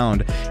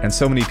sound, and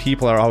so many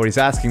people are always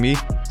asking me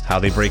how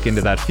they break into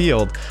that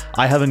field,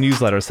 I have a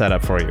newsletter set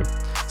up for you.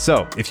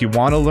 So if you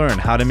want to learn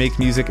how to make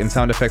music and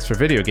sound effects for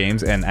video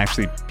games and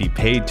actually be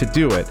paid to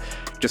do it,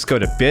 just go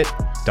to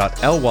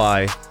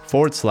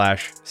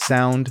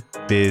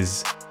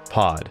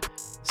bit.ly/soundbizpod.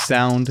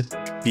 Sound,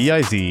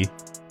 B-I-Z,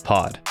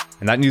 pod.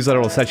 And that newsletter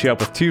will set you up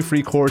with 2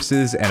 free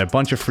courses and a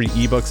bunch of free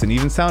ebooks and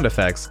even sound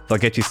effects that'll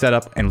get you set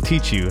up and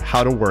teach you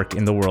how to work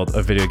in the world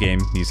of video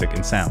game, music,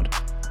 and sound.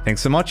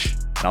 Thanks so much,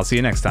 and I'll see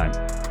you next time.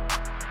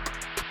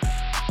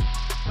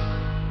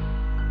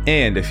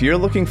 And if you're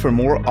looking for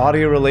more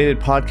audio-related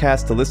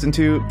podcasts to listen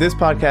to, this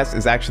podcast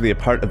is actually a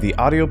part of the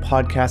Audio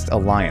Podcast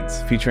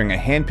Alliance, featuring a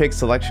hand-picked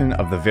selection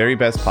of the very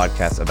best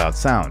podcasts about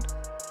sound.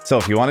 So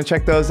if you want to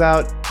check those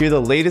out, hear the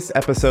latest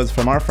episodes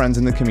from our friends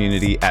in the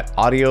community at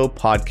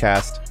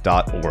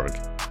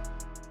audiopodcast.org.